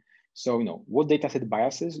 Okay, so what data set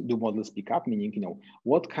biases do models pick up? Meaning,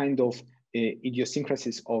 what kind of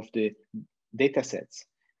idiosyncrasies of the data sets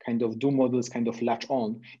kind of do models kind of latch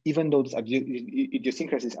on, even though those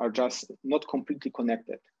idiosyncrasies are just not completely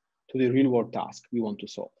connected to the real world task we want to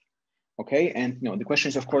solve. Okay, and the question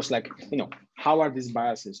is, of course, like how are these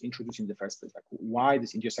biases introduced in the first place? Like why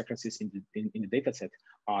these idiosyncrasies in the data set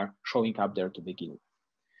are showing up there to begin with?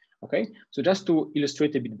 Okay, so just to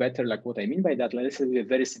illustrate a bit better, like what I mean by that, let's say a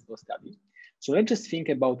very simple study. So let's just think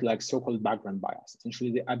about like so-called background bias,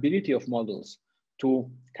 essentially the ability of models to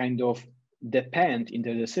kind of depend in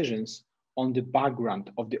their decisions on the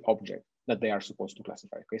background of the object that they are supposed to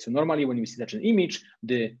classify. Okay, so normally when we see such an image,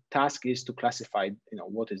 the task is to classify,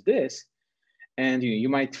 what is this? And you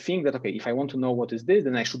might think that, okay, if I want to know what is this,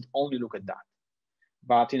 then I should only look at that.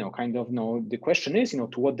 But the question is, to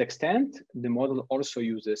what extent the model also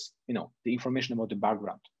uses, the information about the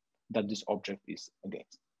background that this object is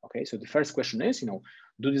against. Okay, so the first question is,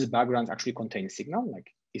 do these backgrounds actually contain signal? Like,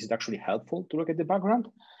 is it actually helpful to look at the background?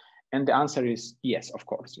 And the answer is yes, of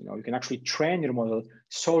course. You can actually train your model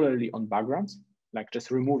solely on backgrounds, like just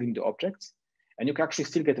removing the objects, and you can actually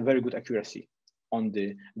still get a very good accuracy on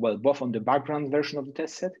the, well, both on the background version of the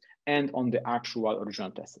test set and on the actual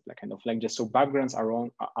original test set, just so backgrounds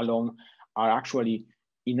alone are actually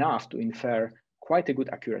enough to infer quite a good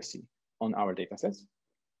accuracy on our data sets.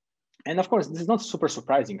 And of course, this is not super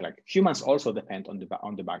surprising. Like humans also depend on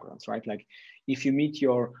the backgrounds, right? Like if you meet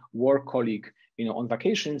your work colleague, on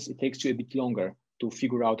vacations, it takes you a bit longer to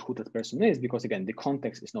figure out who that person is because again, the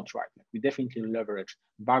context is not right. Like, we definitely leverage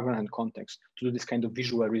background and context to do this kind of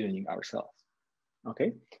visual reasoning ourselves.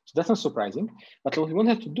 Okay, so that's not surprising. But what we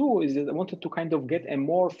wanted to do is that I wanted to kind of get a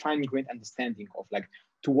more fine-grained understanding of like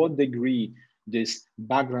to what degree this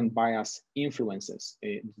background bias influences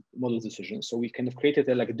model decisions. So we kind of created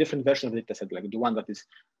a different version of the data set, like the one that is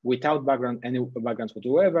without any backgrounds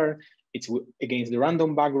whatsoever. It's against the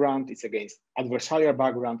random background, it's against adversarial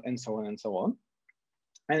background, and so on and so on.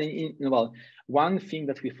 And one thing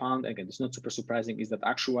that we found, again, it's not super surprising, is that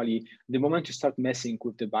actually the moment you start messing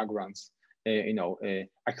with the backgrounds,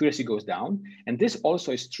 accuracy goes down. And this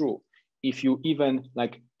also is true if you even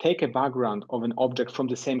take a background of an object from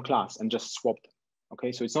the same class and just swap them.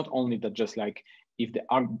 Okay, so it's not only that just like if the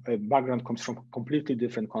background comes from a completely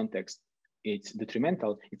different context, it's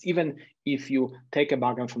detrimental. It's even if you take a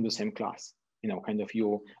background from the same class,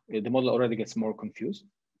 the model already gets more confused.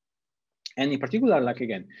 And in particular,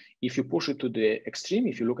 again, if you push it to the extreme,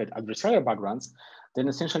 if you look at adversarial backgrounds, then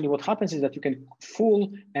essentially what happens is that you can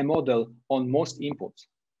fool a model on most inputs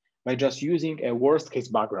by just using a worst case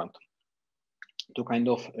background to kind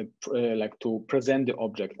of to present the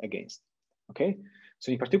object against. Okay,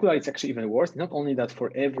 so in particular, it's actually even worse. Not only that,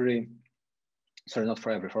 for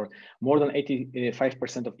more than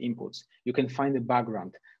 85% of inputs, you can find a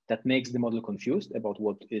background that makes the model confused about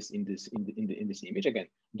what is in this image. Again,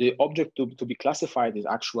 the object to be classified is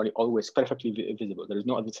actually always perfectly visible. There is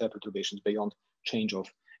no adversarial perturbations beyond change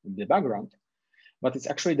of the background. But it's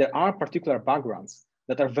actually, there are particular backgrounds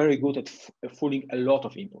that are very good at fooling a lot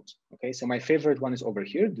of inputs. Okay, so my favorite one is over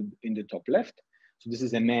here in the top left. So this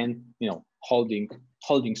is a man, holding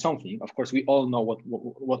something. Of course, we all know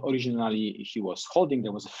what originally he was holding.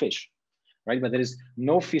 There was a fish, right? But there is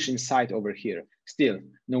no fish in sight over here. Still,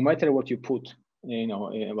 no matter what you put,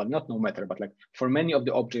 well, not no matter, but for many of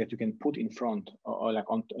the objects you can put in front or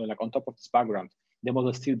on top of this background, the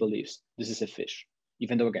model still believes this is a fish,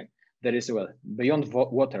 even though again, there is, well, beyond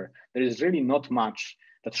water, there is really not much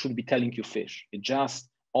that should be telling you fish. It just,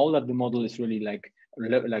 all that the model is really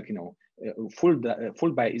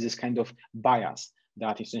fooled by is this kind of bias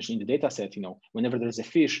that essentially in the data set, whenever there's a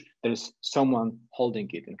fish, there's someone holding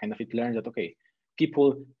it, and kind of it learns that, okay,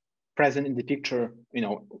 people present in the picture,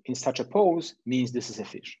 in such a pose means this is a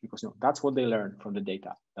fish, because that's what they learn from the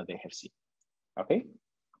data that they have seen. Okay.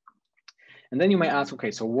 And then you might ask,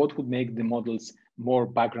 okay, so what would make the models more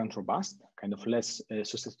background robust, kind of less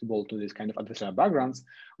susceptible to this kind of adversarial backgrounds?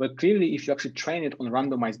 Well, clearly, if you actually train it on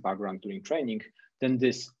randomized background during training, then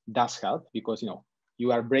this does help because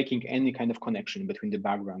you are breaking any kind of connection between the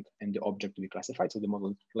background and the object to be classified. So the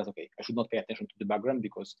model realizes, okay, I should not pay attention to the background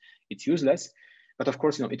because it's useless. But of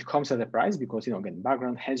course, it comes at a price because again,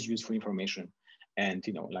 background has useful information, and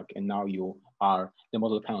and now the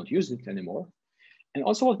model cannot use it anymore. And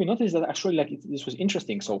also what we noticed that actually this was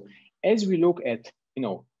interesting. So as we look at,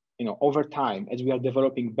 over time, as we are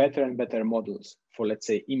developing better and better models for, let's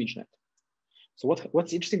say, ImageNet. So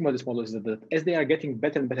what's interesting about this model is that as they are getting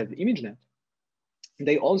better and better at ImageNet,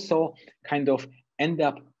 they also kind of end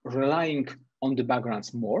up relying on the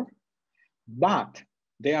backgrounds more, but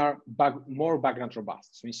they are more background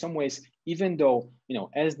robust. So in some ways, even though,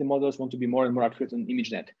 as the models want to be more and more accurate on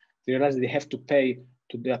ImageNet, they realize that they have to pay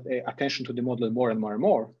attention to the model more and more and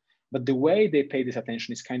more. But the way they pay this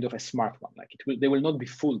attention is kind of a smart one. They will not be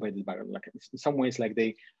fooled by the background. In some ways,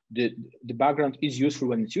 the background is useful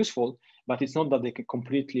when it's useful, but it's not that they can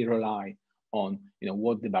completely rely on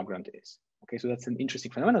what the background is. Okay, so that's an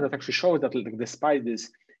interesting phenomenon that actually shows that despite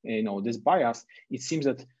this this bias, it seems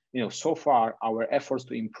that so far our efforts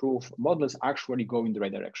to improve models actually go in the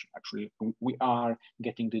right direction. Actually, we are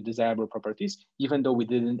getting the desirable properties, even though we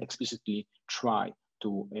didn't explicitly try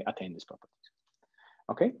to attain these properties.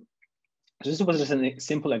 Okay, so this was just a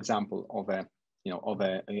simple example of a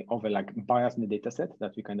like bias in the data set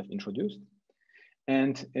that we kind of introduced.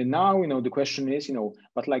 And now, the question is,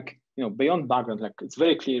 but like, beyond background, like it's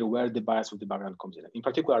very clear where the bias of the background comes in. In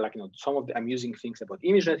particular, like, some of the amusing things about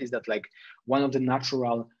ImageNet is that like one of the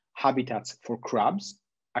natural habitats for crabs,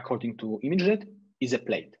 according to ImageNet, is a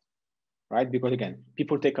plate, right? Because again,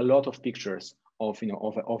 people take a lot of pictures of,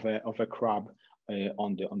 of a crab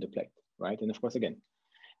on the plate, right? And of course, again,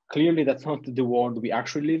 clearly that's not the world we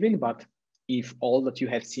actually live in, but if all that you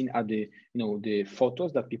have seen are the, the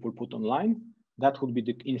photos that people put online, that would be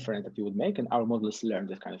the inference that you would make, and our models learn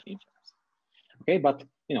that kind of inference. Okay, but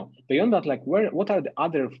beyond that, like what are the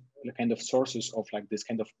other kind of sources of like this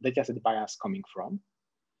kind of data set bias coming from?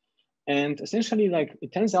 And essentially, like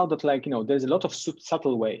it turns out that like there's a lot of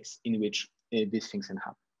subtle ways in which these things can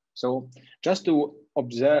happen. So just to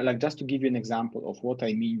observe, like just to give you an example of what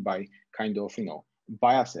I mean by kind of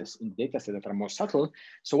biases in data set that are more subtle.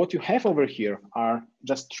 So what you have over here are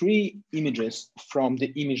just 3 images from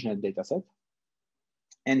the ImageNet dataset.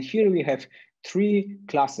 And here we have 3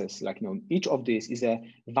 classes, like each of these is a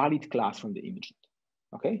valid class from the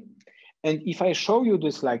ImageNet. Okay. And if I show you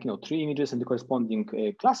this, like 3 images and the corresponding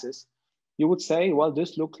classes, you would say, well,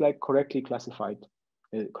 this looks like correctly classified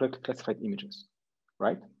images,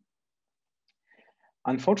 right?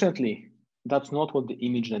 Unfortunately, that's not what the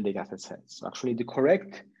ImageNet dataset says. So actually, the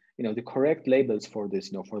correct, the correct labels for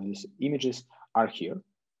this, for these images are here.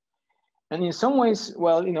 And in some ways,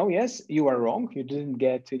 well, yes, you are wrong. You didn't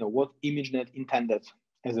get, what ImageNet intended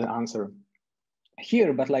as an answer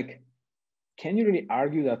here. But like, can you really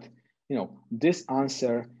argue that, this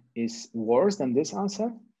answer is worse than this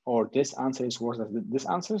answer, or this answer is worse than this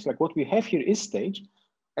answer? Like what we have here is stage,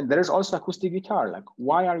 and there is also acoustic guitar. Like,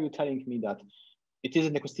 why are you telling me that it is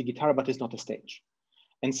an acoustic guitar, but it's not a stage?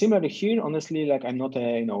 And similarly here, honestly, like I'm not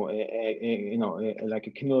a, like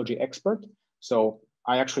a criminology expert, so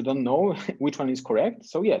I actually don't know which one is correct.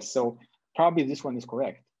 So yes, so probably this one is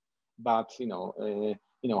correct, but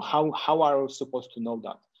how are we supposed to know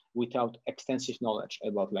that without extensive knowledge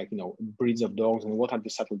about like breeds of dogs and what are the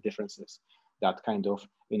subtle differences that kind of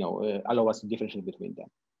allow us to differentiate between them?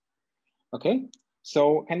 Okay,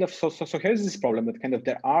 so kind of so here's this problem that kind of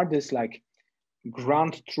there are this like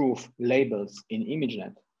ground truth labels in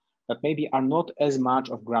ImageNet that maybe are not as much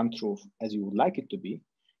of ground truth as you would like it to be.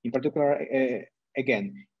 In particular,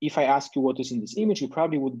 again, if I ask you what is in this image, you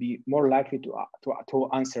probably would be more likely to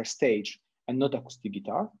answer stage and not acoustic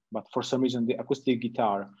guitar. But for some reason, the acoustic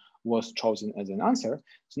guitar was chosen as an answer.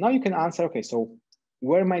 So now you can answer, okay, so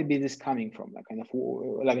where might be this coming from? Like kind of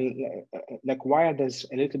like why are there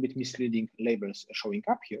a little bit misleading labels showing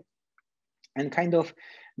up here? And kind of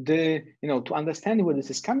the, to understand where this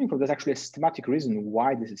is coming from, there's actually a systematic reason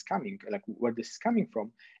why this is coming, like where this is coming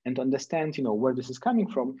from. And to understand, where this is coming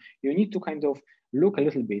from, you need to kind of look a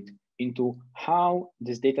little bit into how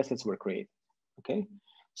these data sets were created, okay?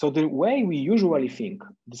 So the way we usually think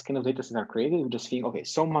this kind of data sets are created, we just think, okay,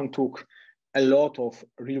 someone took a lot of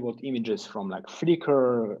real world images from like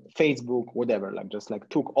Flickr, Facebook, whatever, like just like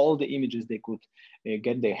took all the images they could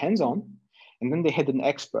get their hands on. And then they had an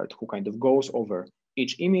expert who kind of goes over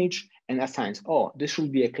each image and assigns, oh, this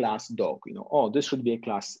should be a class dog, oh, this should be a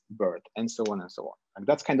class bird, and so on and so on. Like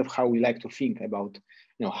that's kind of how we like to think about,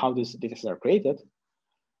 how these data sets are created.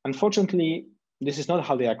 Unfortunately, this is not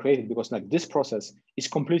how they are created, because like this process is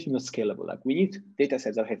completely not scalable. Like we need data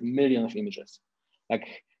sets that have millions of images. Like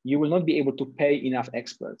you will not be able to pay enough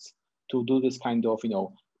experts to do this kind of,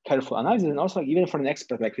 careful analysis. And also, like, even for an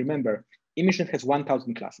expert, like remember, ImageNet has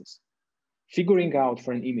 1,000 classes. Figuring out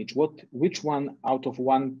for an image which one out of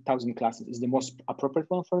 1,000 classes is the most appropriate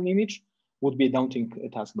one for an image would be a daunting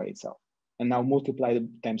task by itself. And now multiply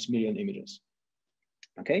times million images.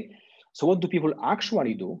 Okay, so what do people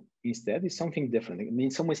actually do instead is something different. And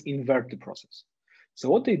in some ways invert the process. So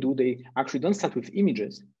what they do, they actually don't start with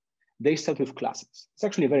images, they start with classes. It's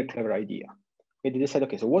actually a very clever idea. Okay, they decide,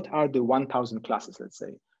 okay, so what are the 1,000 classes, let's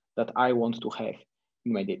say, that I want to have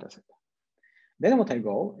in my data set? Then what I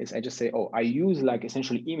go is I just say, oh, I use like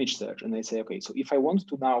essentially image search. And I say, okay, so if I want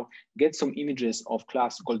to now get some images of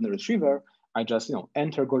class golden retriever, I just,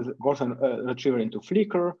 enter golden retriever into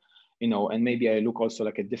Flickr, and maybe I look also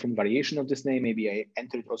like a different variation of this name. Maybe I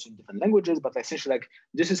enter it also in different languages, but essentially like,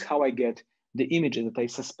 this is how I get the images that I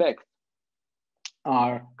suspect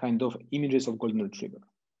are kind of images of golden retriever.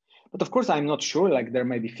 But of course, I'm not sure, like there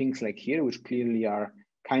might be things like here, which clearly are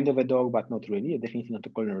kind of a dog, but not really, definitely not a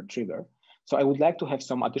golden retriever. So I would like to have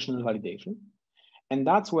some additional validation. And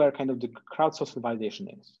that's where kind of the crowdsourced validation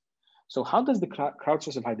is. So how does the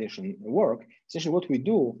crowdsourced validation work? Essentially what we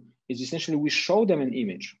do is essentially we show them an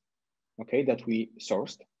image, okay, that we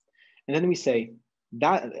sourced. And then we say,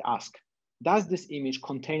 ask, does this image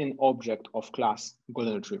contain an object of class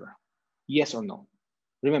golden retriever? Yes or no?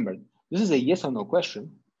 Remember, this is a yes or no question.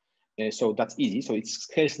 So that's easy. So it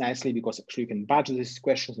scales nicely because actually you can badge these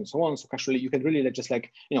questions and so on. So actually you can really just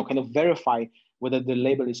like, kind of verify whether the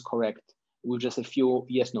label is correct with just a few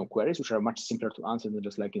yes, no queries, which are much simpler to answer than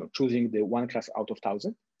just like, choosing the one class out of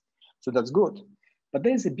 1,000. So that's good. But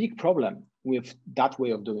there is a big problem with that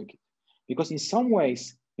way of doing it. Because in some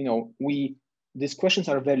ways, these questions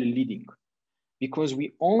are very leading because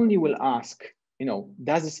we only will ask,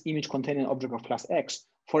 does this image contain an object of class X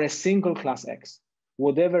for a single class X,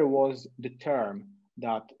 whatever was the term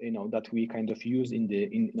that, that we kind of use in the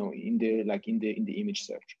image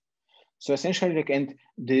search. So essentially, like, and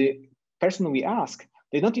the person we ask,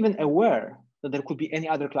 they're not even aware that there could be any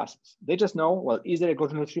other classes. They just know, well, is there a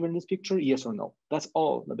golden retriever in this picture? Yes or no. That's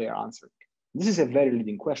all that they are answering. This is a very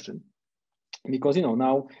leading question because,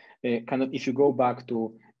 now kind of if you go back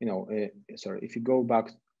to, if you go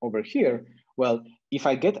back over here, well, if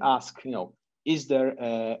I get asked, is there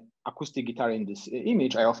an acoustic guitar in this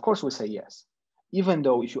image? I, of course, will say yes. Even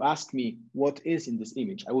though if you ask me what is in this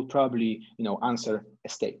image, I would probably, answer a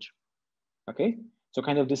stage. Okay. So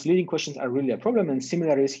kind of these leading questions are really a problem. And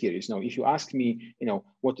similar is here is, if you ask me,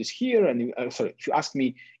 what is here? And if you ask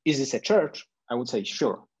me, is this a church? I would say,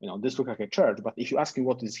 sure, this looks like a church. But if you ask me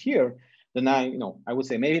what is here, then I would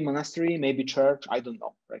say maybe monastery, maybe church, I don't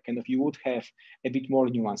know, right? Kind of you would have a bit more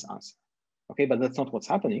nuanced answer. Okay, but that's not what's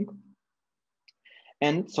happening.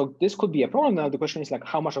 And so this could be a problem. Now the question is like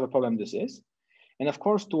how much of a problem this is. And of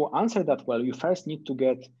course, to answer that well, you first need to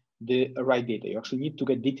get the right data. You actually need to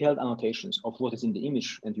get detailed annotations of what is in the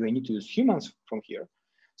image, and you need to use humans from here.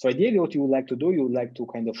 So ideally what you would like to do, you would like to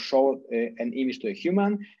kind of show an image to a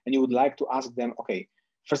human, and you would like to ask them, okay,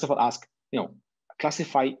 first of all, ask,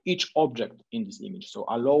 classify each object in this image. So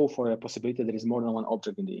allow for a possibility that there is more than one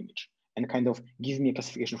object in the image and kind of give me a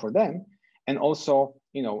classification for them. And also,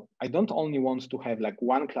 I don't only want to have like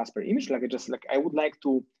one class per image, I would like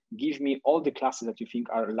to give me all the classes that you think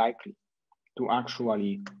are likely to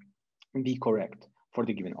actually be correct for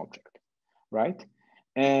the given object, right?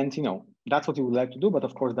 And, that's what you would like to do, but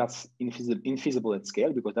of course that's infeasible at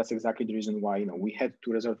scale because that's exactly the reason why, we had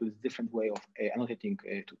to resort to this different way of annotating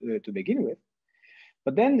to begin with.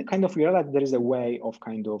 But then kind of we realized there is a way of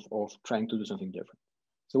kind of trying to do something different.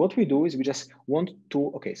 So what we do is we just want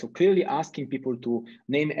to, so clearly asking people to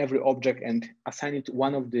name every object and assign it to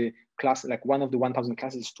one of the class, like one of the 1,000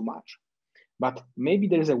 classes is too much. But maybe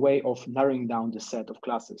there is a way of narrowing down the set of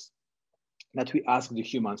classes that we ask the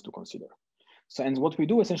humans to consider. So, and what we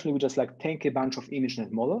do essentially, we just like take a bunch of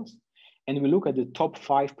ImageNet models and we look at the top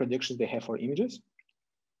 5 predictions they have for images.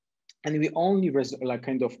 And we only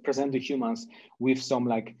kind of present the humans with some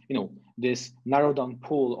this narrowed down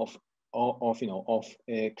pool of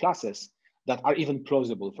classes that are even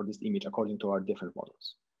plausible for this image according to our different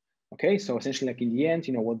models. Okay, so essentially like in the end,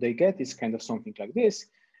 what they get is kind of something like this.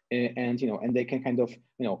 And they can kind of,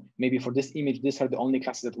 maybe for this image, these are the only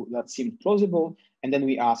classes that seem plausible. And then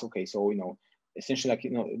we ask, okay, so, essentially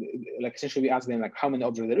essentially we ask them like how many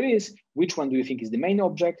objects there is, which one do you think is the main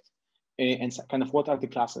object? And kind of what are the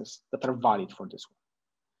classes that are valid for this one,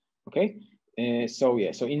 okay? So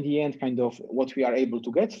in the end, kind of what we are able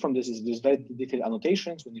to get from this is this very detailed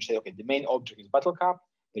annotations when you say, okay, the main object is battle cap,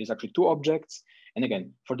 there is actually 2 objects. And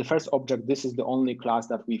again, for the first object, this is the only class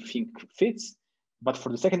that we think fits. But for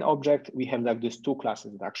the second object, we have like these 2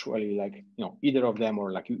 classes that actually like, either of them,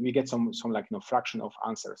 or like we get some like, fraction of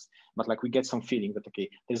answers, but like we get some feeling that, okay,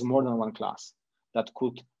 there's more than one class that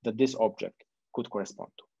this object could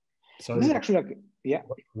correspond to. Sorry, this is actually like, yeah.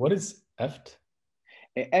 What is EFT?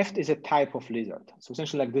 EFT is a type of lizard. So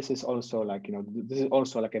essentially like this is also like, this is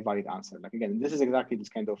also like a valid answer. Like again, this is exactly this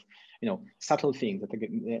kind of, subtle thing that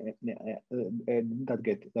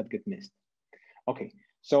get missed. Okay.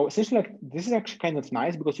 So essentially like this is actually kind of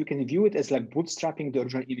nice because you can view it as like bootstrapping the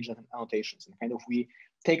original image annotations, and kind of we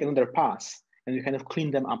take another pass and we kind of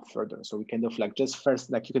clean them up further. So we kind of like just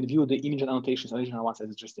first, like you can view the image annotations, original ones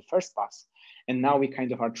as just the first pass. And now we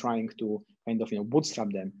kind of are trying to kind of,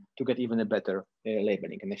 bootstrap them to get even a better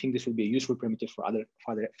labeling. And I think this will be a useful primitive for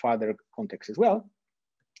other contexts as well.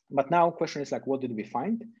 But now question is like, what did we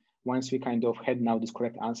find? Once we kind of had now this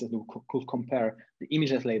correct answers, we could compare the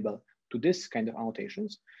ImageNet label to this kind of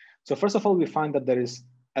annotations. So first of all, we find that there is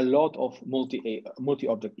a lot of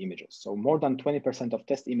multi-object images. So more than 20% of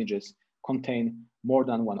test images contain more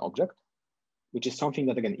than one object, which is something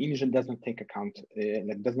that, again, ImageNet does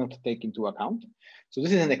not take into account. So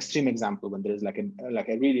this is an extreme example when there is like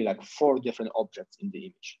a really 4 different objects in the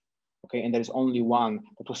image. Okay, and there is only one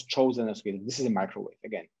that was chosen as, okay, this is a microwave.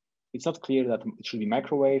 Again, it's not clear that it should be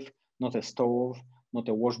microwave, not a stove, not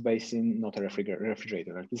a wash basin, not a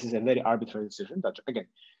refrigerator. This is a very arbitrary decision that, again,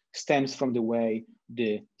 stems from the way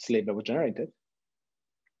the label was generated.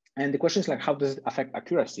 And the question is like, how does it affect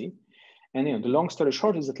accuracy? And the long story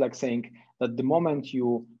short is that like saying that the moment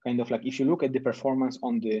you kind of like, if you look at the performance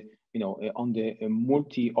on the, on the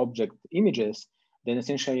multi-object images, then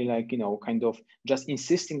essentially like, kind of just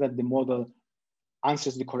insisting that the model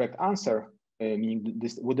answers the correct answer, meaning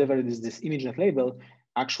this, whatever it is, this ImageNet label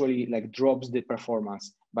actually like drops the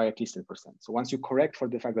performance by at least 10%. So once you correct for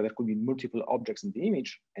the fact that there could be multiple objects in the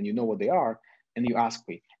image and you know what they are, and you ask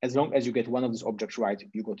me, as long as you get one of these objects right,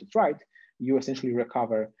 you got it right, you essentially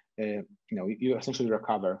recover, you essentially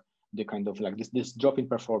recover the kind of like this drop in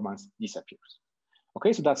performance disappears.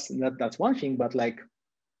 Okay, so that's one thing, but like,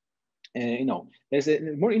 there's a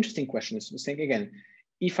more interesting question is saying again,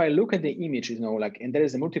 if I look at the image, like, and there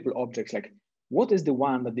is a multiple objects, like what is the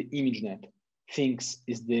one that the ImageNet thinks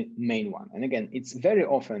is the main one? And again, it's very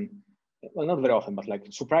often, well, not very often, but like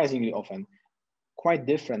surprisingly often, quite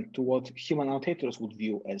different to what human annotators would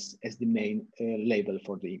view as the main label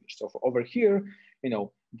for the image. So for over here,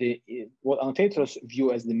 what annotators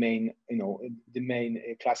view as the main, the main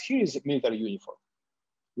class here is military uniform,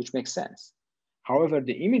 which makes sense. However,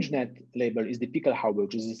 the ImageNet label is the Pickelhaube,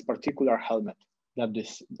 which is this particular helmet that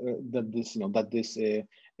this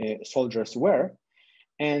soldiers wear.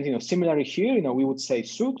 And similarly here, we would say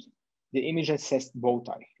suit. The ImageNet says bow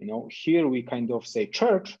tie. Here we kind of say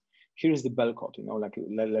church. Here is the bell coat.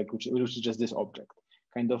 Which is just this object,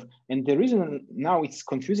 kind of. And the reason now it's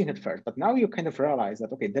confusing at first, but now you kind of realize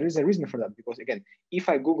that okay, there is a reason for that, because again, if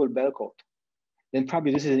I Google bell coat, then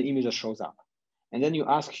probably this is an image that shows up. And then you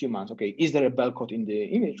ask humans, okay, is there a bell coat in the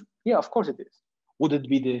image? Yeah, of course it is. Would it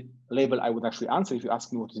be the label I would actually answer if you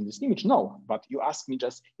ask me what is in this image? No, but you ask me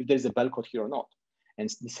just if there is a bell coat here or not. And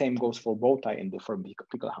the same goes for bow tie and for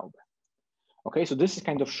Pickelhaube. Okay, so this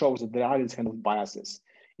kind of shows that there are these kind of biases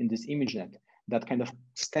in this ImageNet that kind of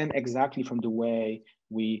stem exactly from the way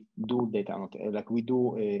we do data, like we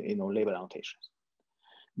do, label annotations.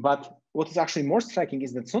 But what is actually more striking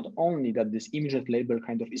is that it's not only that this ImageNet label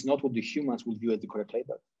kind of is not what the humans would view as the correct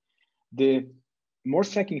label. The more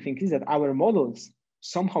striking thing is that our models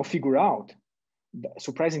somehow figure out,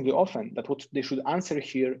 surprisingly often, that what they should answer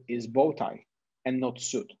here is bow tie and not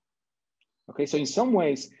suit. Okay, so in some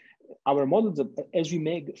ways, our models, as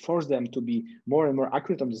we force them to be more and more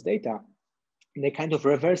accurate on this data, they kind of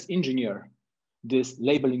reverse engineer this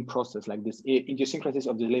labeling process, like this idiosyncrasies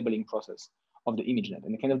of the labeling process of the ImageNet.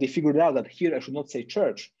 And they figured out that here I should not say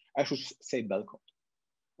church, I should say bell coat.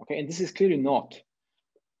 Okay, and this is clearly not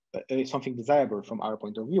something desirable from our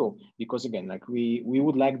point of view, because again, like we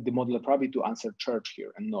would like the model probably to answer church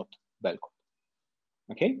here and not bell coat.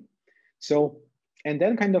 Okay, so and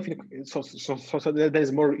then so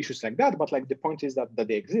there's more issues like that, but like the point is that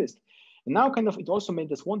they exist. And now it also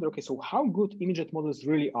made us wonder, okay, so how good ImageNet models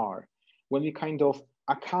really are when we kind of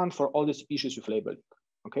account for all these issues with labeling.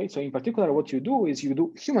 Okay, so in particular, what you do is you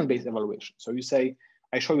do human-based evaluation. So you say,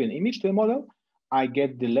 I show you an image to the model, I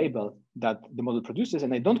get the label that the model produces,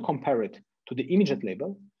 and I don't compare it to the ImageNet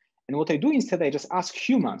label. And what I do instead, I just ask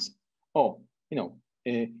humans, does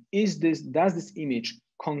this image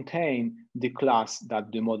contain the class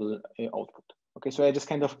that the model output? Okay, so I just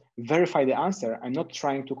kind of verify the answer. I'm not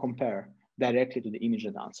trying to compare directly to the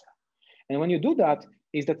ImageNet answer. And when you do that,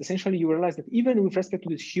 is that essentially you realize that even with respect to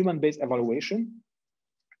this human-based evaluation,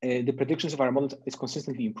 the predictions of our models is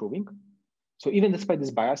consistently improving. So even despite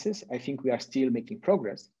these biases, I think we are still making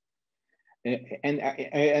progress. And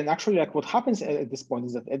actually, like what happens at this point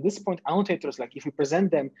is that at this point, annotators, like if we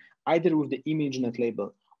present them either with the ImageNet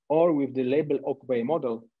label or with the label output by a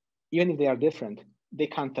model, even if they are different, they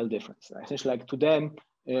can't tell difference. Essentially, like to them,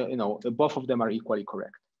 both of them are equally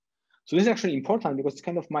correct. So this is actually important because it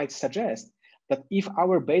kind of might suggest that if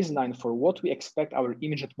our baseline for what we expect our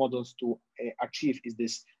ImageNet models to achieve is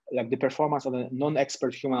this, like the performance of a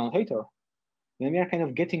non-expert human annotator, then we are kind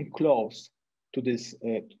of getting close to this,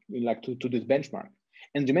 to this benchmark.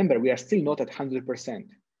 And remember, we are still not at 100%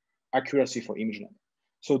 accuracy for ImageNet.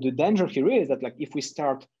 So the danger here is that, like, if we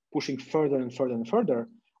start pushing further and further and further,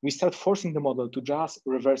 we start forcing the model to just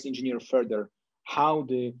reverse engineer further how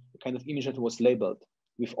the kind of ImageNet was labeled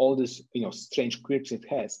with all this, strange quirks it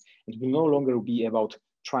has. It will no longer be about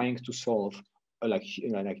trying to solve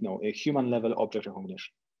a human level object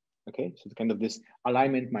recognition. Okay, so kind of this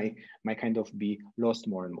alignment might kind of be lost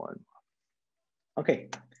more and more and more. Okay,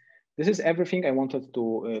 this is everything I wanted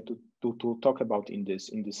to talk about in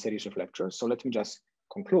this series of lectures. So let me just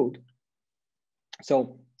conclude.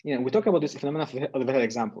 So we talk about this phenomenon of the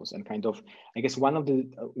examples, and kind of, I guess one of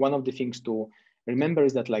the things to remember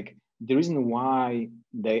is that like the reason why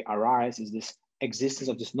they arise is this existence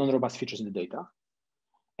of this non-robust features in the data.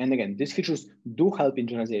 And again, these features do help in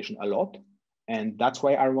generalization a lot. And that's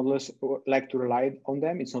why our models like to rely on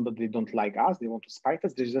them. It's not that they don't like us, they want to spite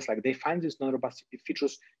us. They're just like, they find these non-robust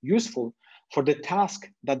features useful for the task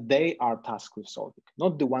that they are tasked with solving,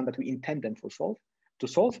 not the one that we intend them to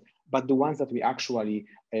solve, but the ones that we actually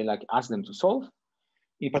like ask them to solve.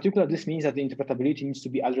 In particular, this means that the interpretability needs to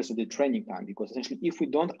be addressed at the training time, because essentially if we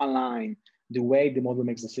don't align the way the model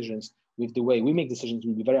makes decisions with the way we make decisions, it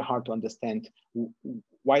will be very hard to understand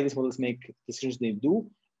why these models make decisions they do,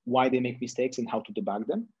 why they make mistakes, and how to debug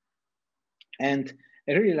them. And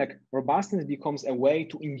really, like, robustness becomes a way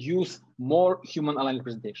to induce more human aligned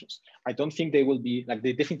representations. I don't think they will be like,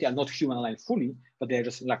 they definitely are not human aligned fully, but they're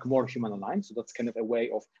just like more human aligned. So that's kind of a way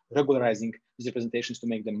of regularizing these representations to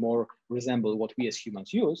make them more resemble what we as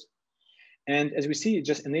humans use. And as we see, it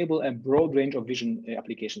just enable a broad range of vision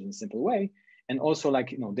applications in a simple way. And also,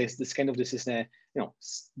 like, this is a,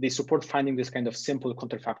 they support finding this kind of simple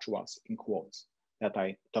counterfactuals in quotes that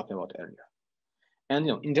I talked about earlier. And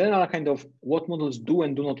in general, kind of what models do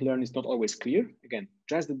and do not learn is not always clear. Again,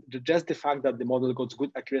 just the fact that the model gets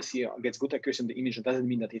good accuracy on the image doesn't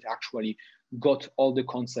mean that it actually got all the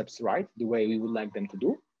concepts right the way we would like them to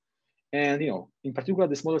do. And in particular,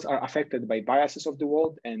 these models are affected by biases of the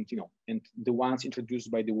world, and and the ones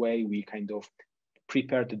introduced by the way we kind of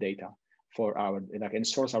prepare the data for our and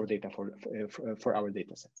source our data for our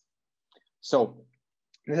data sets. So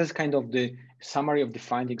this is kind of the summary of the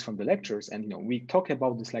findings from the lectures. And we talk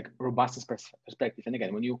about this like robustness perspective. And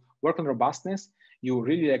again, when you work on robustness, you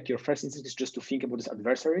really like your first instinct is just to think about these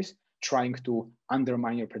adversaries trying to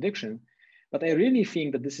undermine your prediction. But I really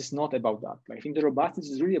think that this is not about that. Like, I think the robustness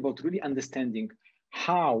is really about really understanding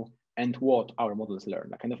how and what our models learn.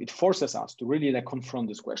 Like, kind of it forces us to really like confront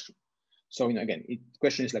this question. So again, the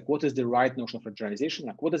question is like, what is the right notion of generalization?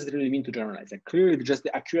 Like, what does it really mean to generalize? Like, clearly just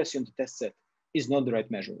the accuracy on the test set is not the right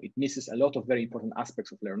measure. It misses a lot of very important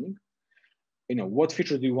aspects of learning. What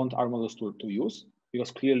features do you want our models to use? Because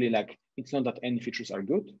clearly, like, it's not that any features are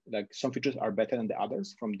good. Like, some features are better than the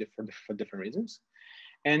others for different reasons.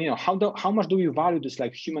 And how much do we value this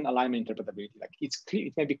like human alignment interpretability? Like,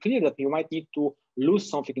 it may be clear that you might need to lose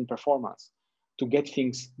something in performance to get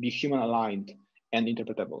things be human aligned and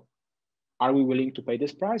interpretable. Are we willing to pay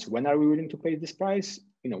this price? When are we willing to pay this price?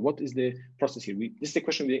 What is the process here? This is the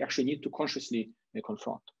question we actually need to consciously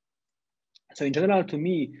confront. So in general, to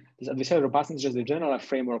me, this adversarial robustness is just a general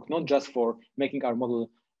framework, not just for making our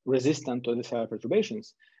model resistant to adversarial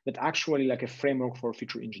perturbations, but actually like a framework for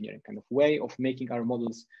feature engineering, kind of way of making our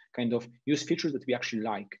models kind of use features that we actually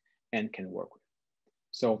like and can work with.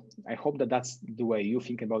 So I hope that that's the way you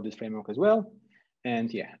think about this framework as well.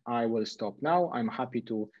 And yeah, I will stop now. I'm happy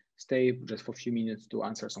to stay just for a few minutes to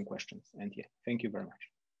answer some questions. And yeah, thank you very much.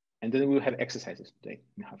 And then we'll have exercises today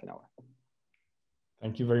in half an hour.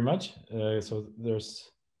 Thank you very much. So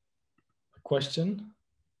there's a question.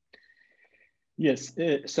 Yes,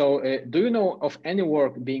 do you know of any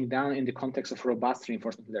work being done in the context of robust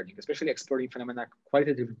reinforcement learning, especially exploring phenomena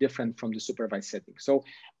qualitatively different from the supervised setting? So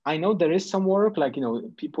I know there is some work, like,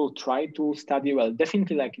 people try to study, well,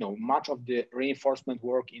 definitely like, much of the reinforcement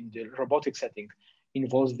work in the robotic setting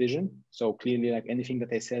involves vision. So clearly, like anything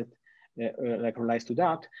that I said, like relies to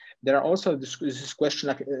that. There are also this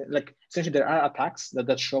question, like essentially there are attacks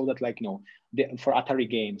that show that, like, for Atari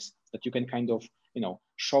games, that you can kind of,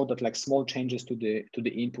 show that like small changes to the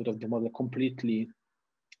input of the model completely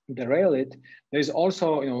derail it. There's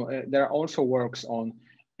also, there are also works on,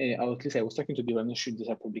 at least I was talking to people, I'm not sure these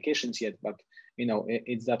are publications yet, but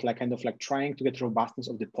it's that like kind of like trying to get robustness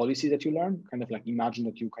of the policy that you learn, kind of like imagine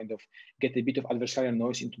that you kind of get a bit of adversarial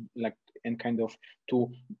noise into like, and kind of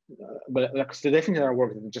to, but like so definitely there are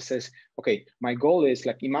work that just says, okay, my goal is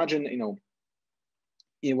like, imagine,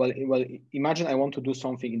 well, imagine I want to do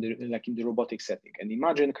something in the robotic setting, and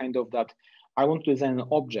imagine kind of that I want to design an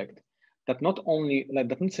object that not only like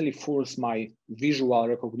that necessarily fools my visual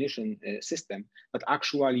recognition system, but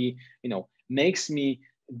actually makes me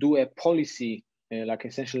do a policy like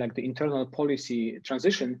essentially like the internal policy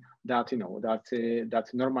transition that that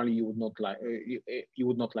normally you would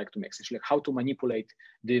not like to make. Essentially, like how to manipulate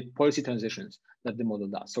the policy transitions that the model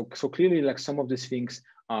does. So clearly, like some of these things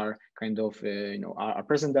are kind of are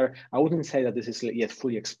present there. I wouldn't say that this is yet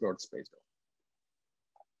fully explored space though.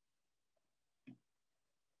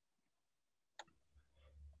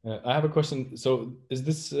 I have a question. So is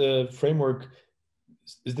this framework,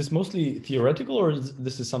 is this mostly theoretical, or is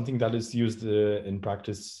this something that is used in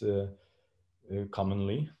practice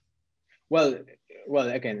commonly? Well,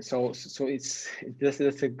 again, so it's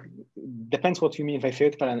depends what you mean by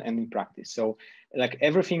theoretical and in practice. So like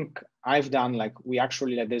everything I've done, like we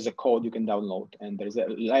actually, like there's a code you can download, and there's a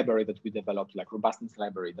library that we developed, like Robustness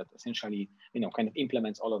library, that essentially kind of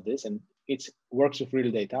implements all of this, and it works with real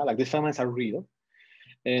data. Like the experiments are real.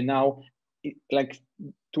 And now,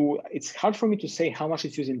 it's hard for me to say how much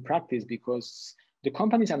it's used in practice, because the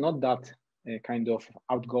companies are not that kind of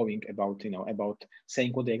outgoing about about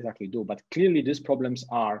saying what they exactly do. But clearly, these problems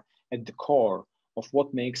are at the core of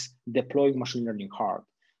what makes deploying machine learning hard.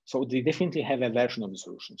 So they definitely have a version of the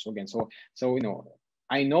solution. So again, so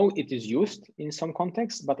I know it is used in some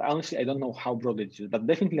contexts, but honestly, I don't know how broadly it's used. But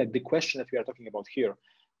definitely, like the question that we are talking about here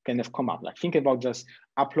kind of come up. Like think about just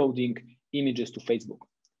uploading images to Facebook.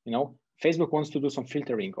 Facebook wants to do some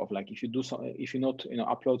filtering of like if you not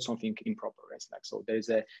upload something improper, right? Like so there is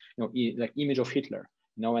a like image of Hitler,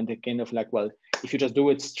 and they kind of like, well, if you just do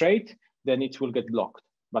it straight, then it will get blocked.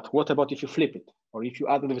 But what about if you flip it, or if you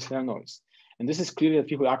add the visceral noise? And this is clearly that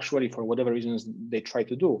people actually, for whatever reasons, they try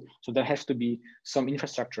to do. So there has to be some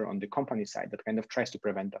infrastructure on the company side that kind of tries to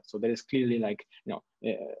prevent that. So there is clearly like,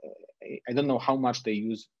 I don't know how much they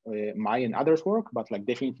use my and others' work, but like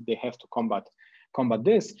definitely they have to combat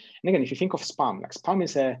this. And again, if you think of spam, like spam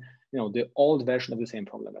is the old version of the same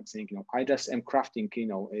problem. Like saying, I just am crafting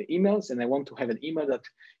emails, and I want to have an email that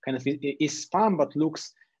kind of is spam but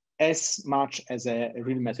looks as much as a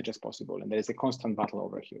real message as possible, and there is a constant battle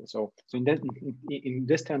over here. So in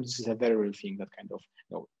this terms, this is a very real thing that kind of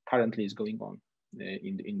currently is going on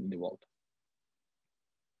in the world.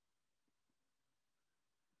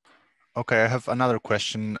 Okay, I have another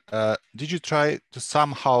question. Did you try to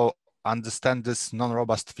somehow understand this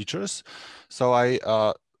non-robust features? So I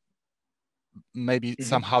maybe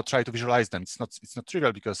somehow try to visualize them. It's not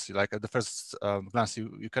trivial, because like at the first glance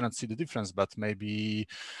you cannot see the difference, but maybe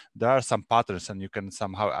there are some patterns, and you can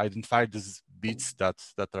somehow identify these bits that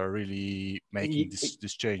are really making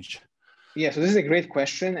this change. Yeah, so this is a great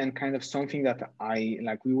question, and kind of something that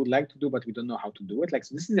we would like to do, but we don't know how to do it. Like,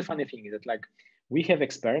 so this is the funny thing, is that like we have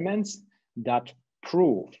experiments that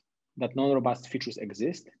prove that non-robust features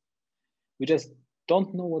exist. We just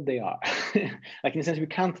don't know what they are. Like in a sense, we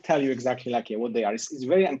can't tell you exactly like what they are. It's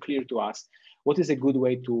very unclear to us what is a good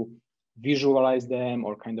way to visualize them,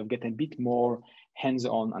 or kind of get a bit more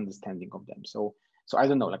hands-on understanding of them. So I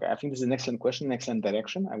don't know, like I think this is an excellent question, an excellent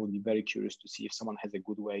direction. I would be very curious to see if someone has a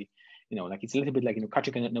good way, like it's a little bit like,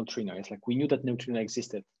 catching a neutrino. It's like we knew that neutrino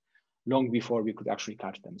existed long before we could actually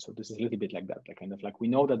catch them. So this is a little bit like that, like kind of like we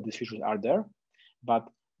know that these features are there, but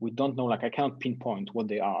we don't know, like I cannot pinpoint what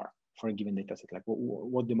they are for a given data set, like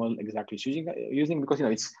what the model exactly is using, because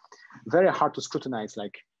it's very hard to scrutinize,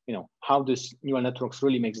 like how this neural networks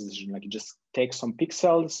really makes a decision. Like it just takes some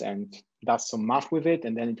pixels and does some math with it,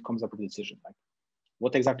 and then it comes up with a decision. Like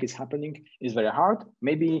what exactly is happening is very hard.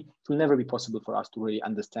 Maybe it will never be possible for us to really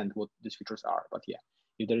understand what these features are. But yeah,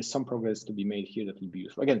 if there is some progress to be made here, that will be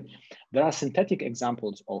useful. Again, there are synthetic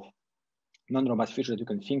examples of non-robust features that you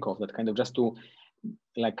can think of that kind of just to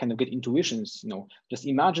like kind of get intuitions. Just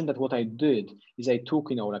imagine that what I did is I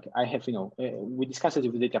took, like I have, we discussed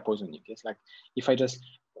it with data poisoning. It's like if I just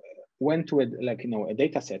went to a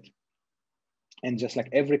data set, and just like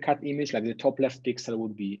every cut image, like the top left pixel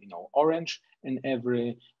would be orange, and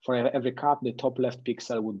for every cut, the top left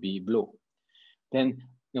pixel would be blue. Then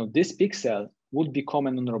this pixel would become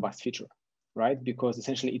a non-robust feature, right? Because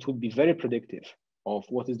essentially it would be very predictive of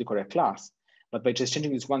what is the correct class. But by just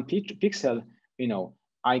changing this one pixel,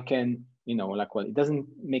 I can, like, well, it doesn't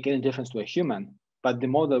make any difference to a human, but the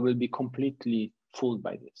model will be completely fooled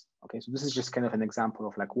by this. Okay, so this is just kind of an example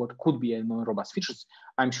of like what could be a non-robust features.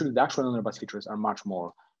 I'm sure the actual non-robust features are much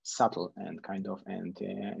more subtle and kind of,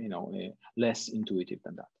 less intuitive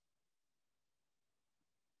than that.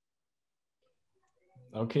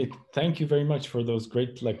 Okay, thank you very much for those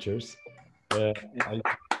great lectures.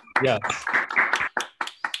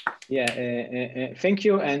 Thank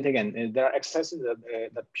you. And again, there are exercises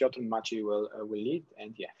that Piotr and Maciej will lead.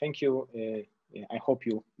 And yeah, thank you. I hope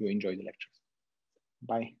you enjoy the lectures.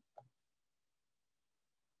 Bye.